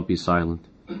also won't be silent.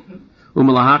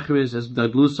 Umalahachriz, as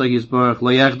Daglusa Yisbarach,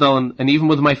 lo yechdal, and even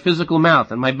with my physical mouth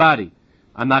and my body,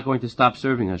 I'm not going to stop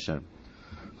serving Hashem.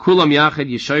 Kulam yachad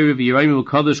yishayru v'yirayim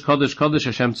kadosh kadosh kadosh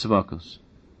Hashem tzavakos.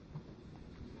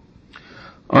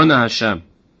 Ona Hashem,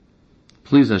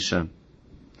 please Hashem.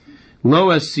 Lo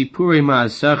es sipurei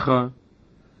ma'asecha.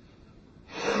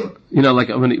 Like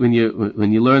when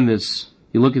you learn this,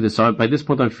 you look at this. By this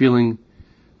point, I'm feeling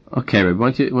okay. Rabbi,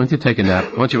 why don't you take a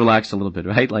nap? Why don't you relax a little bit?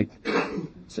 Right? Like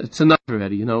it's enough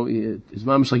already. His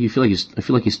mom's like I feel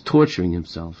like he's torturing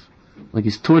himself. Like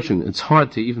he's torturing. It's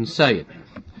hard to even say it.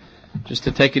 Just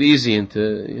to take it easy and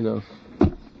to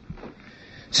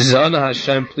Says Ana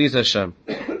Hashem, please Hashem.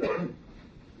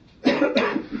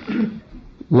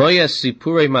 I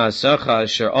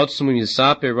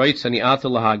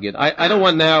don't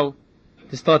want now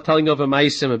to start telling over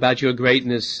Maisim about your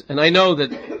greatness. And I know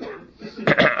that,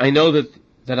 I know that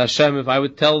Hashem, if I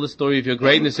would tell the story of your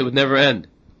greatness, it would never end.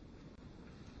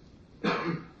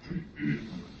 But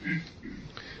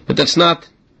that's not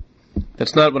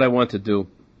what I want to do.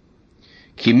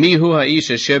 Ki mihu ha'ish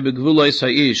asher begvulos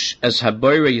ha'ish as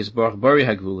haboire yisbarach bari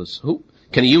hagvulos. Who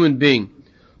can a human being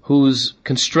who's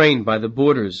constrained by the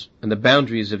borders and the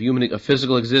boundaries of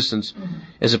physical existence,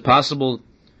 is it possible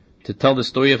to tell the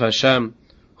story of Hashem,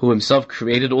 who himself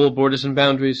created all borders and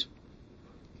boundaries?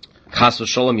 Chas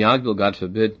v'sholom yagdil, God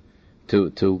forbid,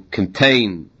 to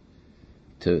contain,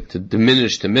 to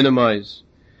diminish, to minimize.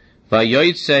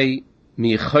 Vayoytzei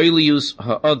micholius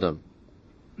ha'adam.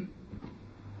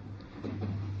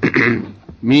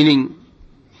 Meaning,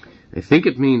 I think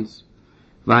it means,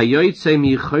 vayoytzei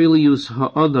micholius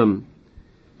ha'adam,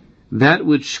 that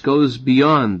which goes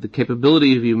beyond the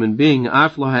capability of a human being,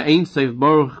 aflo ha'ein seif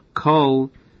baruch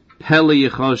kol pele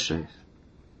yechoshev.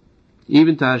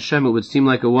 Even to Hashem, it would seem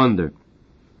like a wonder.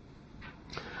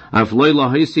 I'm not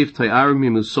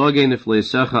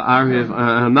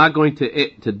going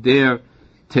to dare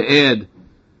to add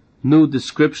new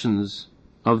descriptions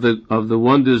of the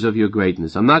wonders of your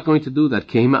greatness. I'm not going to do that.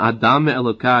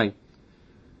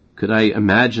 Could I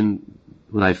imagine,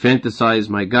 would I fantasize,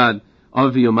 my God,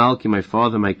 Avi Malki, my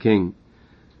Father, my King?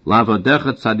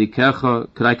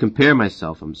 Could I compare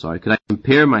myself? Could I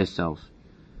compare myself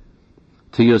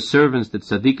to your servants, that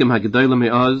tzaddikim hagedolem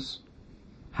me'oz?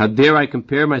 How dare I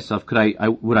compare myself?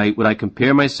 Would I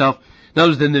compare myself?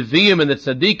 Notice the Nevi'im and the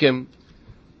tzaddikim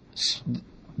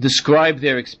describe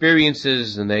their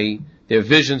experiences and their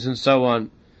visions and so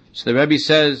on. So the Rebbe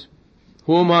says,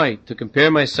 who am I to compare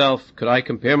myself? Could I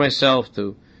compare myself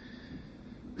to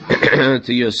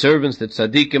to your servants, the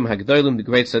tzaddikim hagedolem, the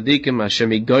great tzaddikim, Hashem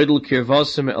igoydel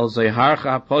kirvasim el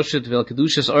zayharcha haposhet vel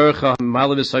kedushas orcha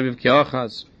malav esaviv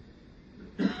kiachas.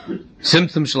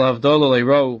 Symptom shlavdolo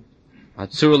leiro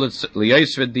atzur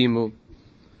liyisvedimu.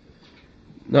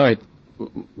 All right,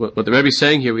 what the Rebbe is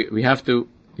saying here, we have to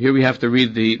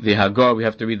read the Hagar. We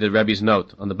have to read the Rebbe's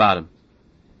note on the bottom.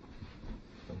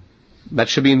 That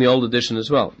should be in the old edition as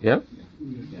well. Yeah.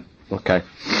 Okay.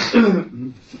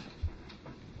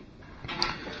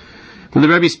 When the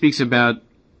Rebbe speaks about,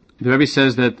 the Rebbe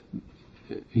says that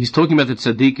he's talking about the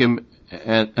tzaddikim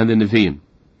and the Nevi'im,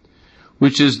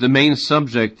 which is the main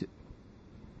subject,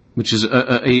 which is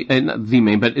not the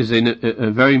main, but is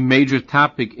a very major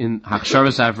topic in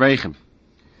Hachsharas Avreichim.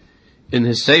 In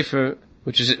his Sefer,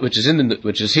 which is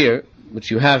here,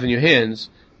 which you have in your hands,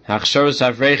 Hachsharas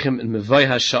Avreichim and Mevai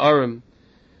HaSha'arim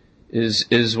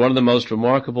is one of the most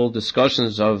remarkable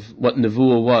discussions of what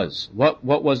Nevuah was. What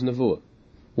was Nevuah?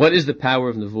 What is the power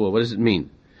of Nevuah? What does it mean?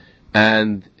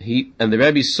 And the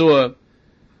Rebbe saw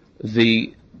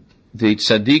the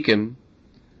tzaddikim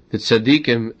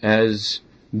as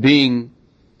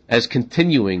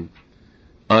continuing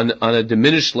on a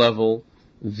diminished level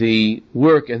the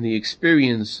work and the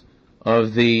experience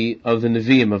of the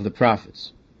Nevi'im, of the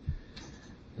prophets.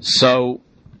 So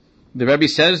the Rebbe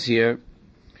says here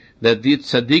that the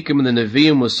tzaddikim and the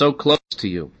Nevi'im were so close to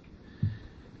you,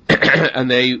 and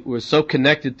they were so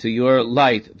connected to your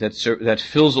light that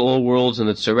fills all worlds and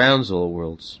that surrounds all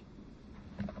worlds.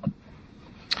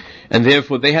 And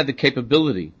therefore they had the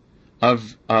capability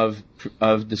of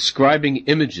describing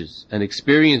images and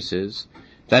experiences.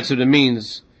 That's what it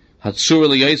means. That the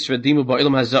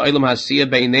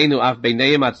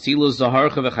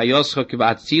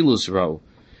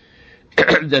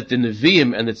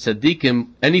Nevi'im and the tzaddikim,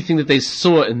 anything that they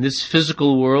saw in this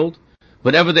physical world,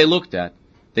 whatever they looked at,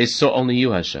 they saw only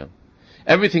you, Hashem.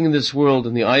 Everything in this world,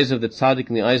 in the eyes of the tzaddik,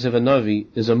 in the eyes of a navi,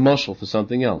 is a mashal for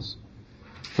something else.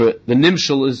 For the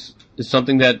nimshal is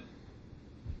something that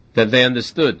they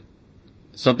understood,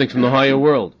 something from the higher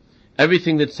world.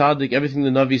 Everything that tzaddik, everything the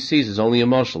navi sees is only a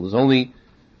mashal, is only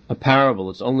a parable.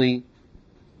 It's only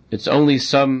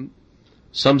some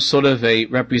sort of a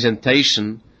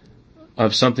representation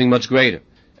of something much greater.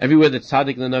 Everywhere that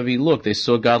tzaddik and the navi looked, they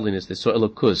saw godliness, they saw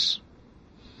elokus.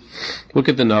 Look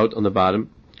at the note on the bottom.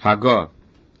 Hagar,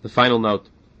 the final note.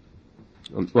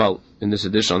 Well, in this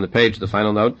edition on the page, the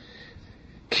final note.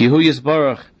 Kihu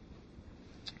yisbarach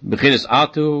b'chinas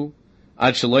atu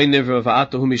ad shaloi nivra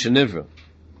v'atuhu misha nivra.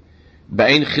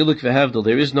 Ba'ein chiluk v'hevdel.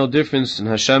 There is no difference in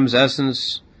Hashem's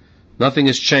essence. Nothing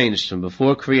has changed from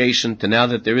before creation to now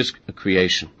that there is a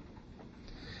creation.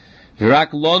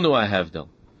 V'rak lonu ha'hevdel.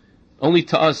 Only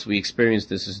to us we experience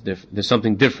this as different. There's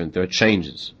something different. There are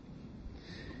changes.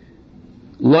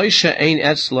 Loisha ein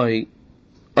etzloi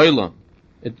olam,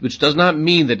 which does not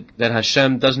mean that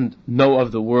Hashem doesn't know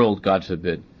of the world, God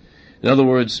forbid. In other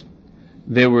words,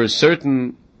 there were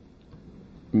certain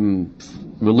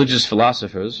religious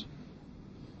philosophers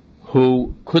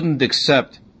who couldn't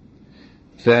accept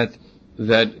that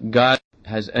God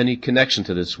has any connection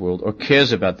to this world or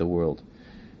cares about the world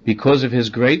because of his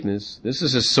greatness. This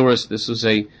is a source.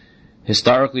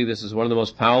 Historically, this is one of the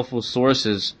most powerful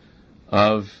sources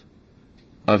of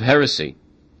heresy,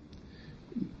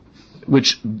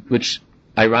 which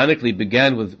ironically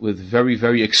began with very,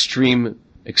 very extreme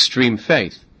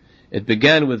faith. It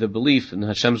began with a belief in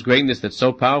Hashem's greatness that's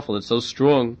so powerful, it's so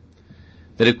strong,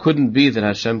 that it couldn't be that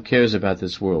Hashem cares about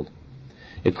this world.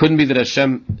 It couldn't be that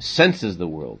Hashem senses the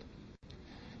world,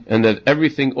 and that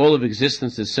everything, all of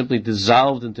existence, is simply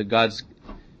dissolved into God's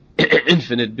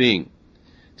infinite being,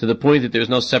 to the point that there's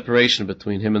no separation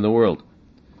between him and the world.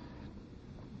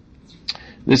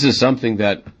 This is something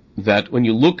that when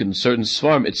you look in certain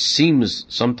svarim, it seems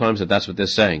sometimes that that's what they're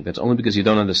saying. That's only because you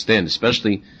don't understand,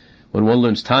 especially when one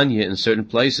learns Tanya in certain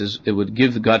places, it would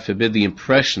give, God forbid, the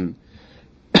impression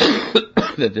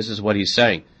that this is what he's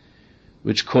saying,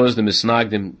 which caused the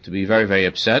Misnagdim to be very, very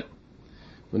upset.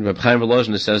 When Reb Chaim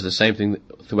Volozhin says the same thing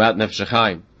throughout Nefesh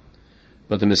HaChaim.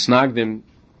 But the Misnagdim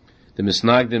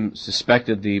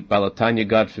suspected the Balatanya,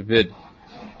 God forbid,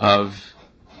 of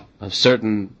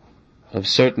certain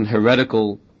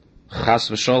heretical chas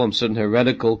v'sholom, certain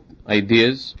heretical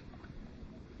ideas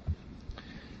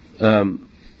about.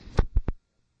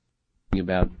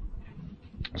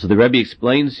 So the Rebbe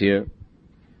explains here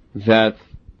that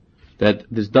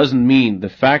this doesn't mean the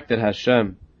fact that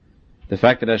Hashem is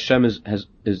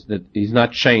that he's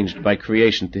not changed by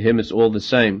creation. To him, it's all the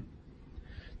same.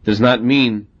 Does not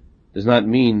mean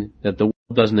that the world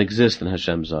doesn't exist in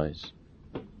Hashem's eyes.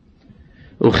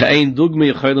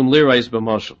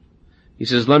 He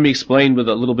says, let me explain with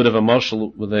a little bit of a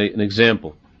mashal, with an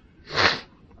example.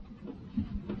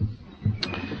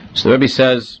 So the Rebbe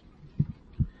says,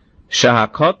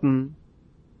 Shahakotten,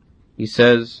 I'm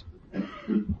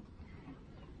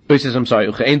sorry,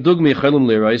 you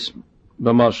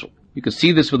can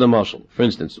see this with a mashal. For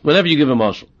instance, whenever you give a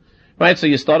mashal, right? So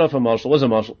you start off a mashal. What's a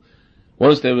mashal?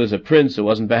 Once there was a prince who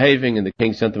wasn't behaving, and the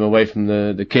king sent him away from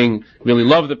the king. Really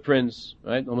loved the prince,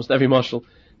 right? Almost every mashal,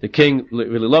 the king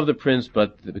really loved the prince,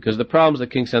 but because of the problems, the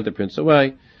king sent the prince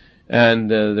away,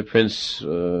 and the prince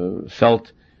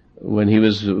felt, when he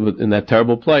was in that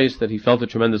terrible place, that he felt a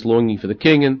tremendous longing for the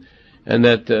king, and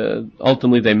that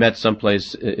ultimately they met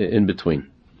someplace in between.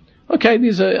 Okay,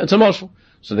 it's a mashal.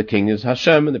 So the king is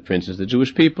Hashem, and the prince is the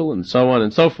Jewish people, and so on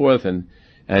and so forth, and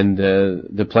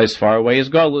the place far away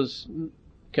is Golus.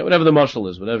 Okay, whatever the mashal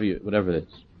is, whatever it is.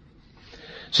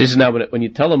 So he says, now when you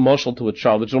tell a mashal to a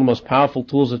child, which is one of the most powerful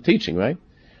tools of teaching, right?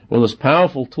 One of those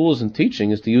powerful tools in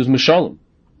teaching is to use mashalim.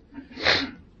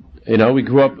 You know, we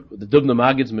grew up with the Dubna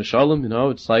Magid's mashalim. You know,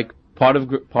 it's like part of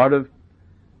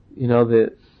you know,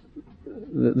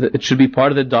 it should be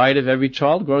part of the diet of every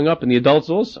child growing up, and the adults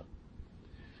also.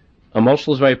 A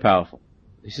mashal is very powerful.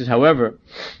 He says, however,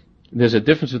 there's a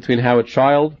difference between how a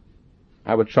child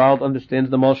understands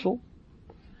the mashal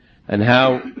and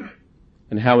how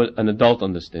an adult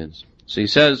understands. So he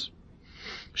says,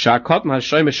 now when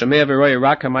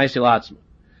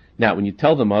you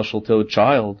tell the mashal to a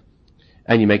child,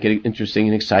 and you make it interesting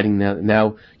and exciting,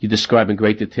 now you describe in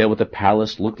great detail what the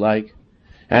palace looked like,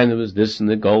 and there was this and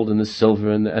the gold and the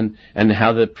silver and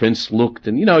how the prince looked,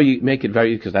 and you know, you make it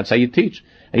very, because that's how you teach,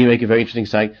 and you make it very interesting,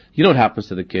 exciting. You know what happens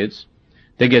to the kids?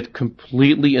 They get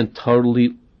completely and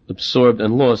totally absorbed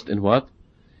and lost in what?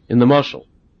 In the mashal.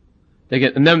 They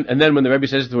get, and then when the Rebbe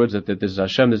says afterwards that this is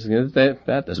Hashem,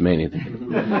 that doesn't mean anything.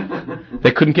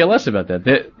 They couldn't care less about that.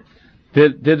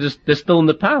 They're still in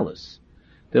the palace.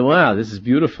 Wow, this is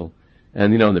beautiful.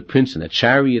 And you know, the prince and the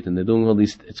chariot, and they're doing all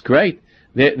these, it's great.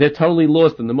 They're totally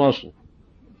lost in the mashal.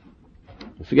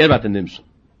 Forget about the nimshal.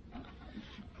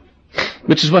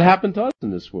 Which is what happened to us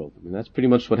in this world. I mean, that's pretty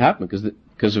much what happened, because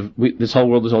this whole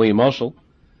world is only a mashal,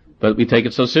 but we take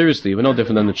it so seriously. We're no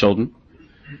different than the children,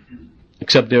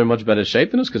 except they're in much better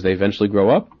shape than us, because they eventually grow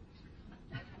up.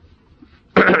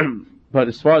 But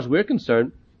as far as we're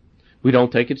concerned, we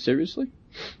don't take it seriously.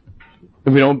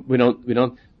 And we don't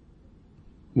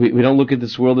look at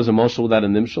this world as a mashal without a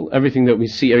nimshal. Everything that we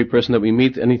see, every person that we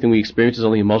meet, anything we experience is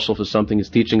only a mashal for something, is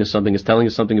teaching us something, is telling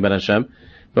us something about Hashem.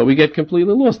 But we get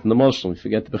completely lost in the mashal. We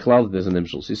forget the bichlal that there's a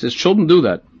nimshal. So he says, children do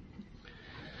that.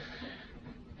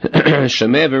 The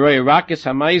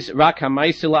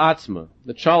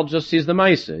child just sees the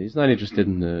maisa. He's not interested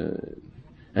in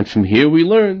and from here we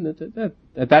learn that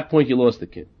at that point you lost the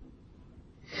kid.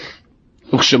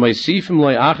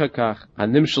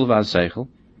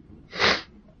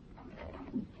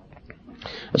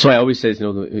 That's why I always say,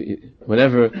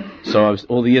 whenever,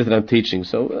 all the years that I'm teaching,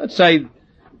 so let's say,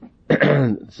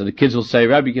 so the kids will say,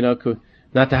 Rabbi,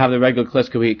 not to have the regular class,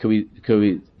 could we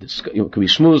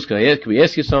schmooze, could we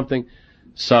ask you something?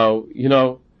 So,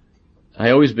 I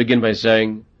always begin by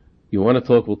saying, you want to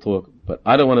talk, we'll talk, but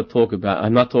I'm not talking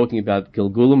about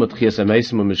Gilgulim or Tchias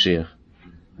HaMeisim or Mashiach.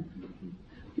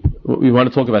 We want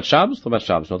to talk about Shabbos, talk about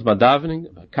Shabbos. We want to talk about davening,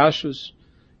 about kashrus.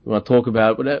 We want to talk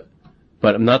about whatever.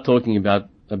 But I'm not talking about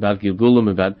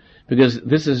Gilgulim, because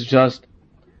this is just,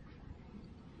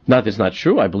 it's not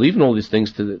true. I believe in all these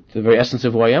things to the very essence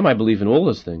of who I am. I believe in all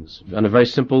those things. In a very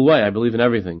simple way, I believe in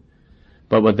everything.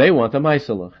 But what they want, are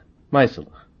Maisalach.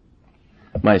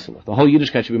 The whole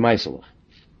Yiddishkeit should be Maisalach.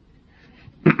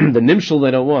 The Nimshal they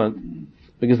don't want,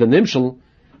 because the Nimshal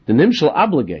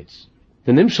obligates.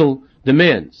 The Nimshal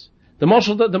demands. The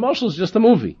Mashal is just a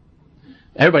movie.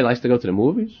 Everybody likes to go to the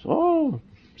movies. Oh,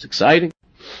 it's exciting.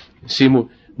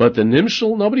 But the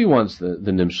Nimshal, nobody wants the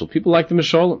Nimshal. People like the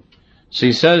Mishalim. So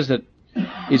he says, and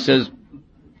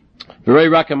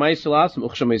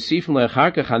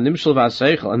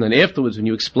then afterwards, when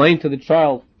you explain to the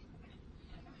child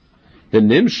the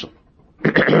Nimshal,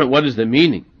 what is the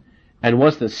meaning, and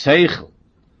what's the Seichel,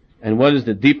 and what is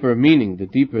the deeper meaning, the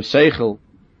deeper Seichel,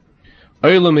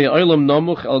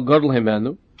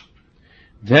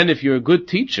 then if you're a good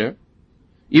teacher,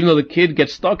 even though the kid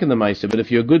gets stuck in the Maisa, but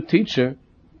if you're a good teacher,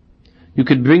 you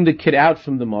could bring the kid out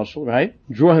from the mashal, right?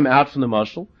 Draw him out from the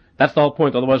mashal. That's the whole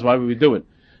point, otherwise why would we do it?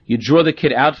 You draw the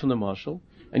kid out from the mashal,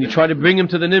 and you try to bring him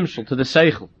to the nimshal, to the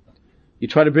seichel. You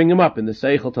try to bring him up in the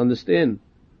seichel to understand.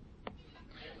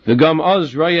 The gam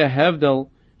oz raya hevdel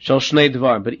shall shnei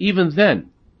dvar. But even then,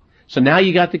 so now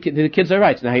you got the kids are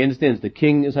right. So now he understands the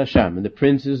king is Hashem, and the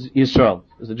prince is Yisrael,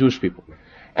 is the Jewish people.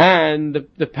 And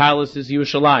the palace is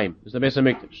Yerushalayim, is the Beis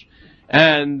HaMikdash.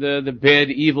 And the bad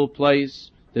evil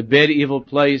place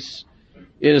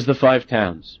is the 5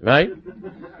 towns, right?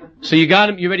 So you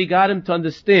already got him to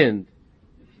understand.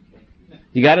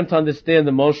 You got him to understand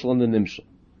the moshel and the nimshel.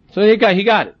 So he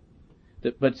got it.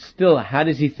 But still, how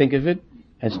does he think of it?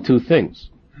 As 2 things.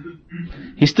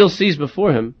 He still sees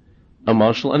before him a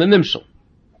moshel and a nimshel.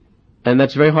 And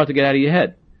that's very hard to get out of your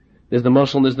head. There's the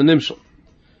moshel and there's the nimshel.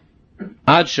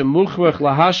 And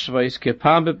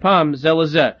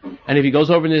if he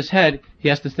goes over in his head, he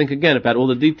has to think again about all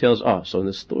the details. So in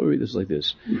this story, this is like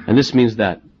this, and this means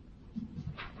that.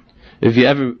 If you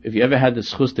ever had the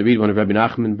schus to read one of Rabbi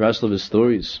Nachman Breslov's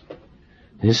stories,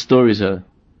 his stories are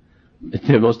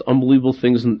the most unbelievable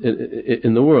things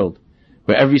in the world,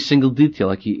 where every single detail,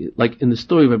 like in the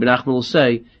story, Rabbi Nachman will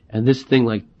say, and this thing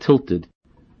tilted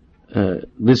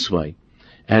this way.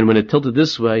 And when it tilted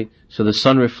this way, so the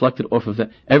sun reflected off of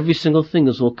that. Every single thing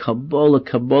is all Kabbalah,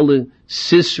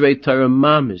 Sisrei Torah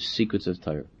Mamish, secrets of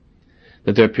Torah.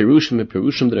 That there are Perushim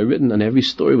that are written on every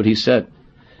story, what he said.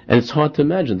 And it's hard to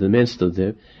imagine. The man stood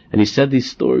there, and he said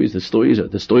these stories. The story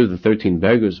of the 13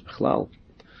 beggars,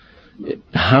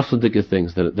 half-ladika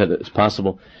things that is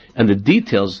possible. And the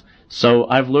details, so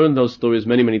I've learned those stories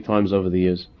many, many times over the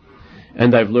years.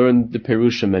 And I've learned the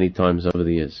Perushim many times over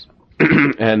the years.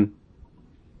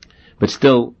 But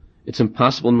still, it's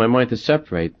impossible in my mind to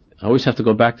separate. I always have to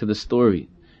go back to the story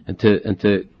and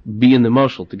to be in the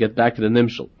moshel, to get back to the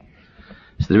nimshel.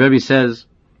 So the Rebbe says,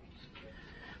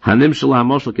 "Ha-nimshel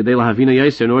ha-moshel kedei lahavina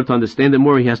yaser." In order to understand it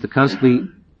more, he has to constantly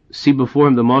see before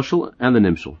him the moshel and the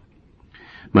nimshel.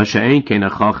 Masha'ein kein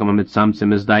ha-chacham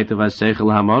ha-mitzamtzim es daita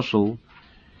va-seichel ha-moshel.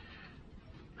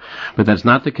 But that's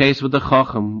not the case with the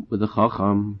chacham.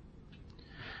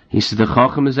 He says the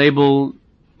chacham is able.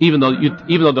 Even though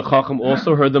the Chacham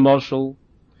also heard the Moshel,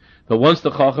 but once the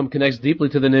Chacham connects deeply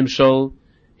to the Nimshol,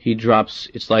 he drops.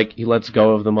 It's like he lets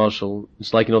go of the Moshel.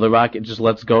 It's like the rocket just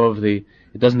lets go of it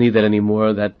doesn't need that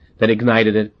anymore. That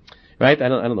ignited it, right? I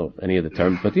don't know any of the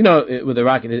terms, but with the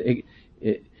rocket,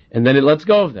 and then it lets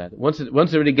go of that. Once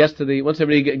everybody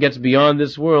gets beyond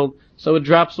this world, so it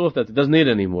drops off that. It doesn't need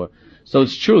it anymore. So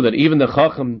it's true that even the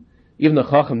Chacham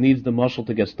needs the Moshel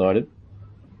to get started.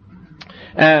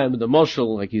 And the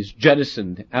moshel, he's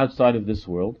jettisoned outside of this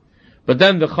world, but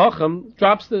then the chacham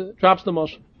drops the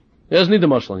moshel. He doesn't need the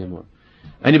moshel anymore,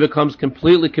 and he becomes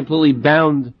completely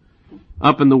bound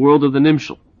up in the world of the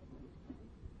nimshel.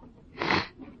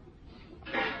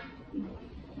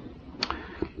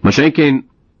 So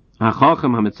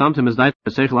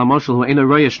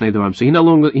he no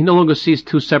longer sees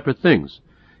 2 separate things.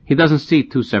 He doesn't see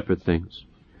 2 separate things.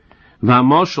 Even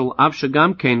though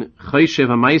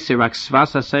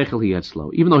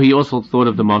he also thought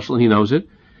of the mashal, and he knows it,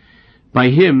 by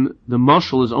him, the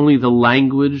mashal is only the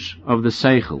language of the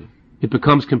seichel. It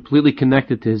becomes completely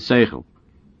connected to his seichel.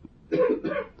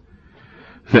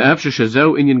 So the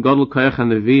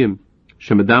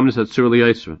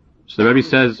Rebbe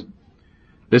says,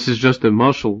 this is just a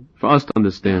mashal for us to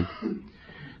understand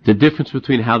the difference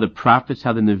between how the prophets,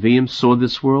 how the Nevi'im saw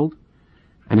this world,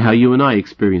 and how you and I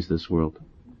experience this world.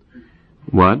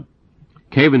 What?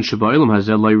 When the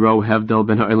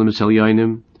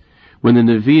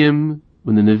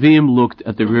Nevi'im looked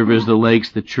at the rivers, the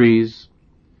lakes, the trees,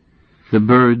 the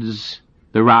birds,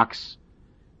 the rocks,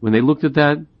 when they looked at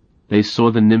that, they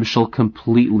saw the Nimshal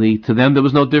completely. To them, there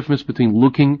was no difference between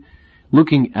looking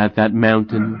at that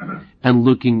mountain and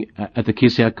looking at the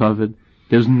Kisei HaKavod.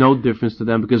 There's no difference to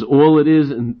them, because all it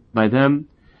is, and by them,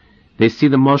 they see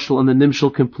the Mashal and the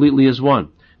Nimshal completely as one.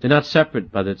 They're not separate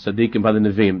by the Tzaddik and by the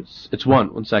Nevi'im. It's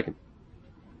one. 1 second.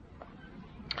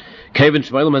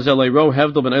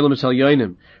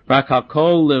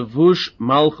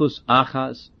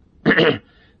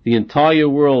 The entire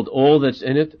world, all that's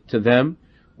in it, to them,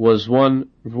 was one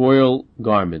royal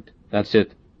garment. That's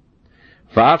it.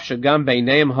 Now,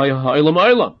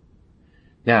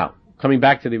 coming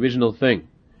back to the original thing,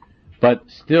 but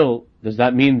still, does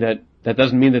that mean that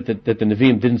doesn't mean that the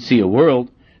Nevi'im didn't see a world?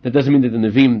 That doesn't mean that the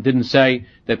Nevi'im didn't say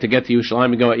that to get to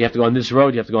Yerushalayim you have to go on this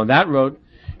road, you have to go on that road.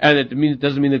 And it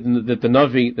doesn't mean that the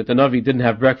Navi didn't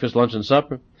have breakfast, lunch, and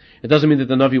supper. It doesn't mean that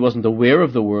the Navi wasn't aware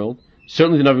of the world.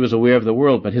 Certainly the Navi was aware of the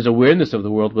world, but his awareness of the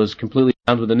world was completely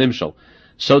bound with the Nimshal.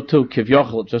 So too,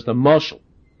 Kivyochel, just a mashal.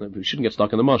 We shouldn't get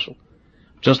stuck in the mashal.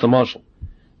 Just a mashal.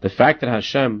 The fact that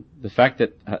Hashem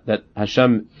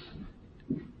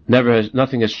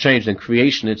nothing has changed, and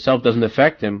creation itself doesn't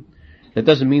affect him, that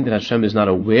doesn't mean that Hashem is not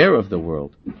aware of the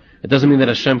world. It doesn't mean that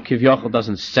Hashem Kivyochel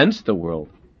doesn't sense the world.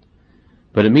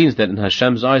 But it means that in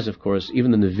Hashem's eyes, of course, even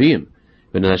the Nevi'im,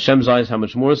 but in Hashem's eyes, how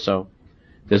much more so,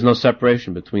 there's no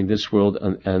separation between this world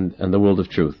and the world of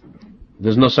truth.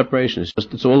 There's no separation.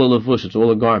 It's all a levush, it's all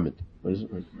a garment. What is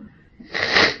it? Like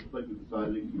the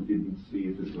tzaddik, you didn't see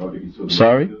it as hard as you saw the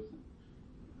Sorry? The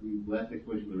last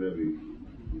explanation of the Rebbe,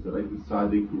 is that like the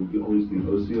tzaddik who could only see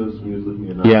Osios when he was looking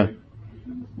at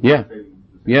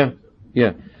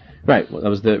Yeah. Right. Well, that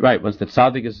was once the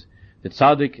tzaddik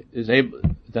is able,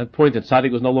 at that point, the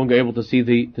tzaddik was no longer able to see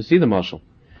the mashal.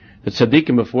 The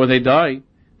tzaddikim, before they die,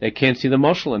 they can't see the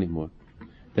mashal anymore.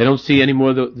 They don't see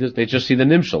anymore. They just see the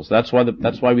nimshals. That's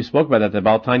why we spoke about that. The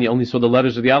Baal Tanya only saw the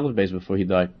letters of the Aleph Beis before he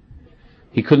died.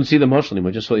 He couldn't see the mashal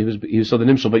anymore. Just he saw the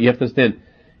nimshal. But you have to understand,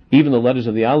 even the letters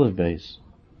of the Aleph Beis,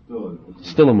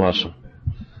 still a mashal.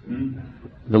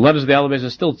 The letters of the Aleph Beis are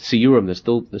still tziyurim.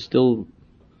 They're still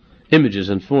images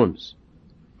and forms.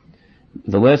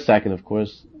 The last second, of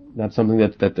course, that's something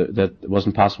that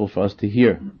wasn't possible for us to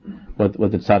hear. What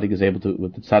the tzaddik is able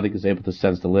to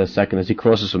sense the last second as he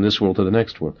crosses from this world to the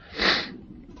next world.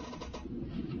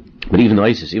 But even the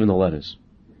Isis, even the letters,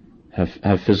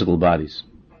 have physical bodies,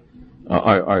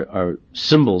 are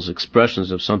symbols,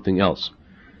 expressions of something else.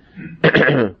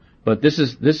 But this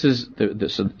is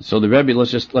so the Rebbe.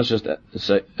 Let's just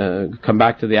say, come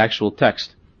back to the actual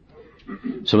text.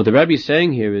 So what the Rebbe is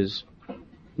saying here is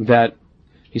that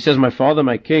he says, "My father,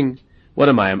 my king, what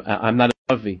am I? I'm not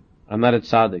a Navi. I'm not a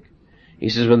tzaddik." He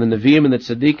says, when the Nevi'im and the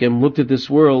tzaddikim looked at this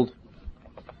world,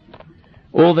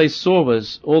 all they saw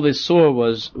was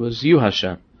you,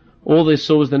 Hashem. All they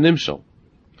saw was the Nimshal.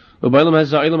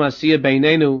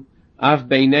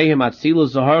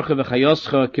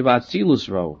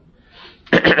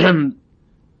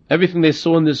 Everything they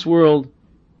saw in this world,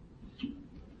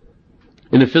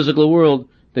 in the physical world,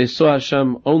 they saw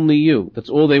Hashem, only you. That's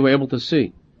all they were able to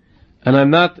see. And I'm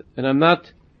not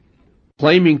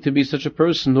claiming to be such a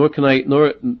person, nor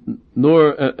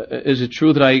is it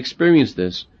true that I experienced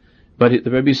this. But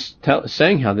the Rebbe is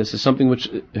saying how this is something which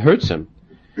hurts him.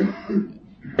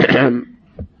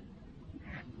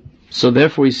 So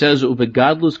therefore he says,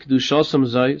 "Ubegadlus kedushasam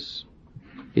zayis."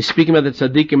 He's speaking about the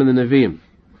tzaddikim and the neviim.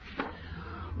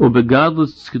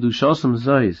 Ubegadlus kedushasam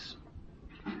zayis,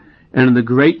 and in the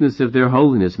greatness of their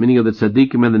holiness, meaning of the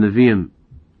tzaddikim and the neviim.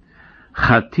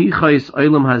 Chatichais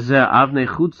olam hazeh avnei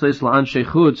chutzais la'anshei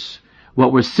chutz,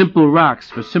 what were simple rocks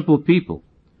for simple people.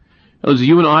 As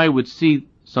you and I would see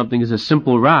something as a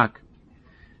simple rock,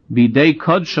 bidei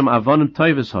kodsham avonim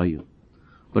toivos hayu,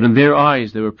 but in their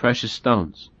eyes they were precious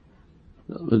stones.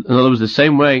 In other words, the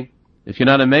same way, if you're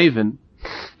not a maven,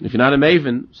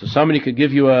 so somebody could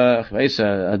give you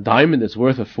a diamond that's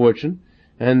worth a fortune,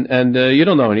 and you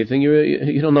don't know anything.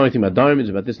 You don't know anything about diamonds,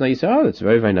 about this. Now you say, "Oh, that's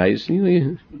very, very nice."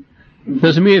 It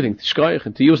doesn't mean anything.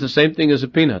 And to you, it's the same thing as a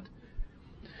peanut.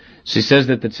 So he says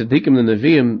that the tzaddikim and the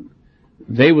neviim,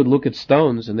 they would look at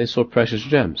stones and they saw precious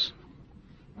gems,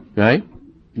 right?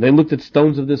 They looked at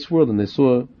stones of this world and they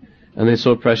saw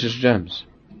precious gems.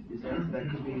 that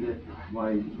could be that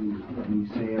why you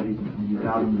say everything you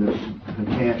doubt him the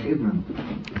calf ignorant.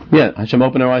 Yeah, Hashem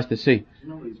opened our eyes to see.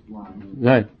 Nobody's blind.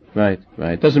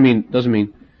 Right. Doesn't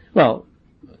mean. Well,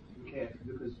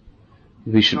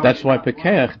 we should. That's why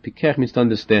Pekeach means to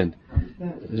understand.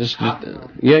 Just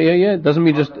Doesn't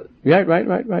mean just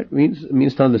right.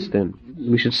 Means to understand.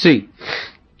 We should see.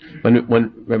 When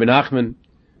Rabbi Nachman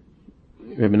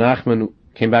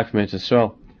came back from Eretz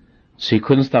Yisrael, so he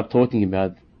couldn't stop talking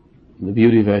about the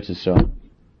beauty of Eretz Yisrael.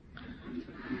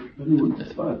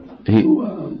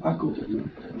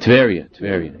 Tveria.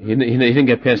 He didn't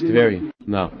get past Tveria.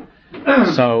 No.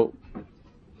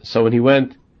 So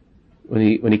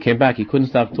when he came back, he couldn't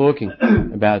stop talking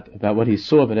about what he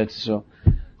saw about Eretz Yisrael.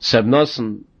 So Reb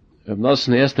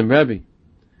Nosson asked him, Rebbe,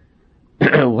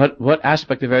 what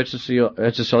aspect of Eretz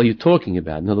Yisrael are you talking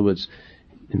about? In other words,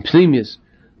 in Pneumius.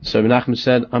 So Reb Nachman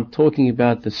said, I'm talking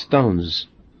about the stones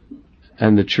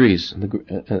and the trees. I'm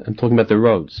talking about the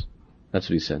roads. That's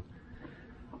what he said.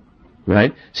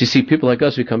 Right? So you see, people like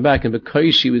us, we come back, and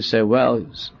because she would say, well,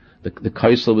 the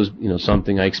Kaisel was,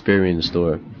 something I experienced,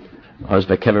 or I was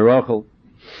by Kever Rachel.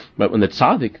 But when the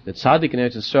tzaddik in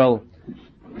Eretz Yisrael,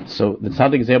 so the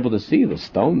tzaddik is able to see the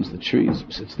stones, the trees,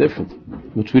 it's different,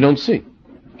 which we don't see,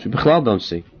 which we b'chlal don't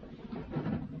see.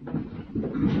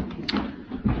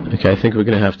 Okay, I think we're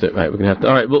going to have to,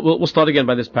 alright, we'll start again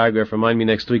by this paragraph. Remind me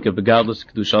next week of Begadlus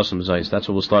Kedushas Zayis. That's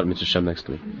what we'll start, Mitzvah Shem, next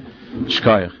week.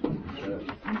 Shkayach.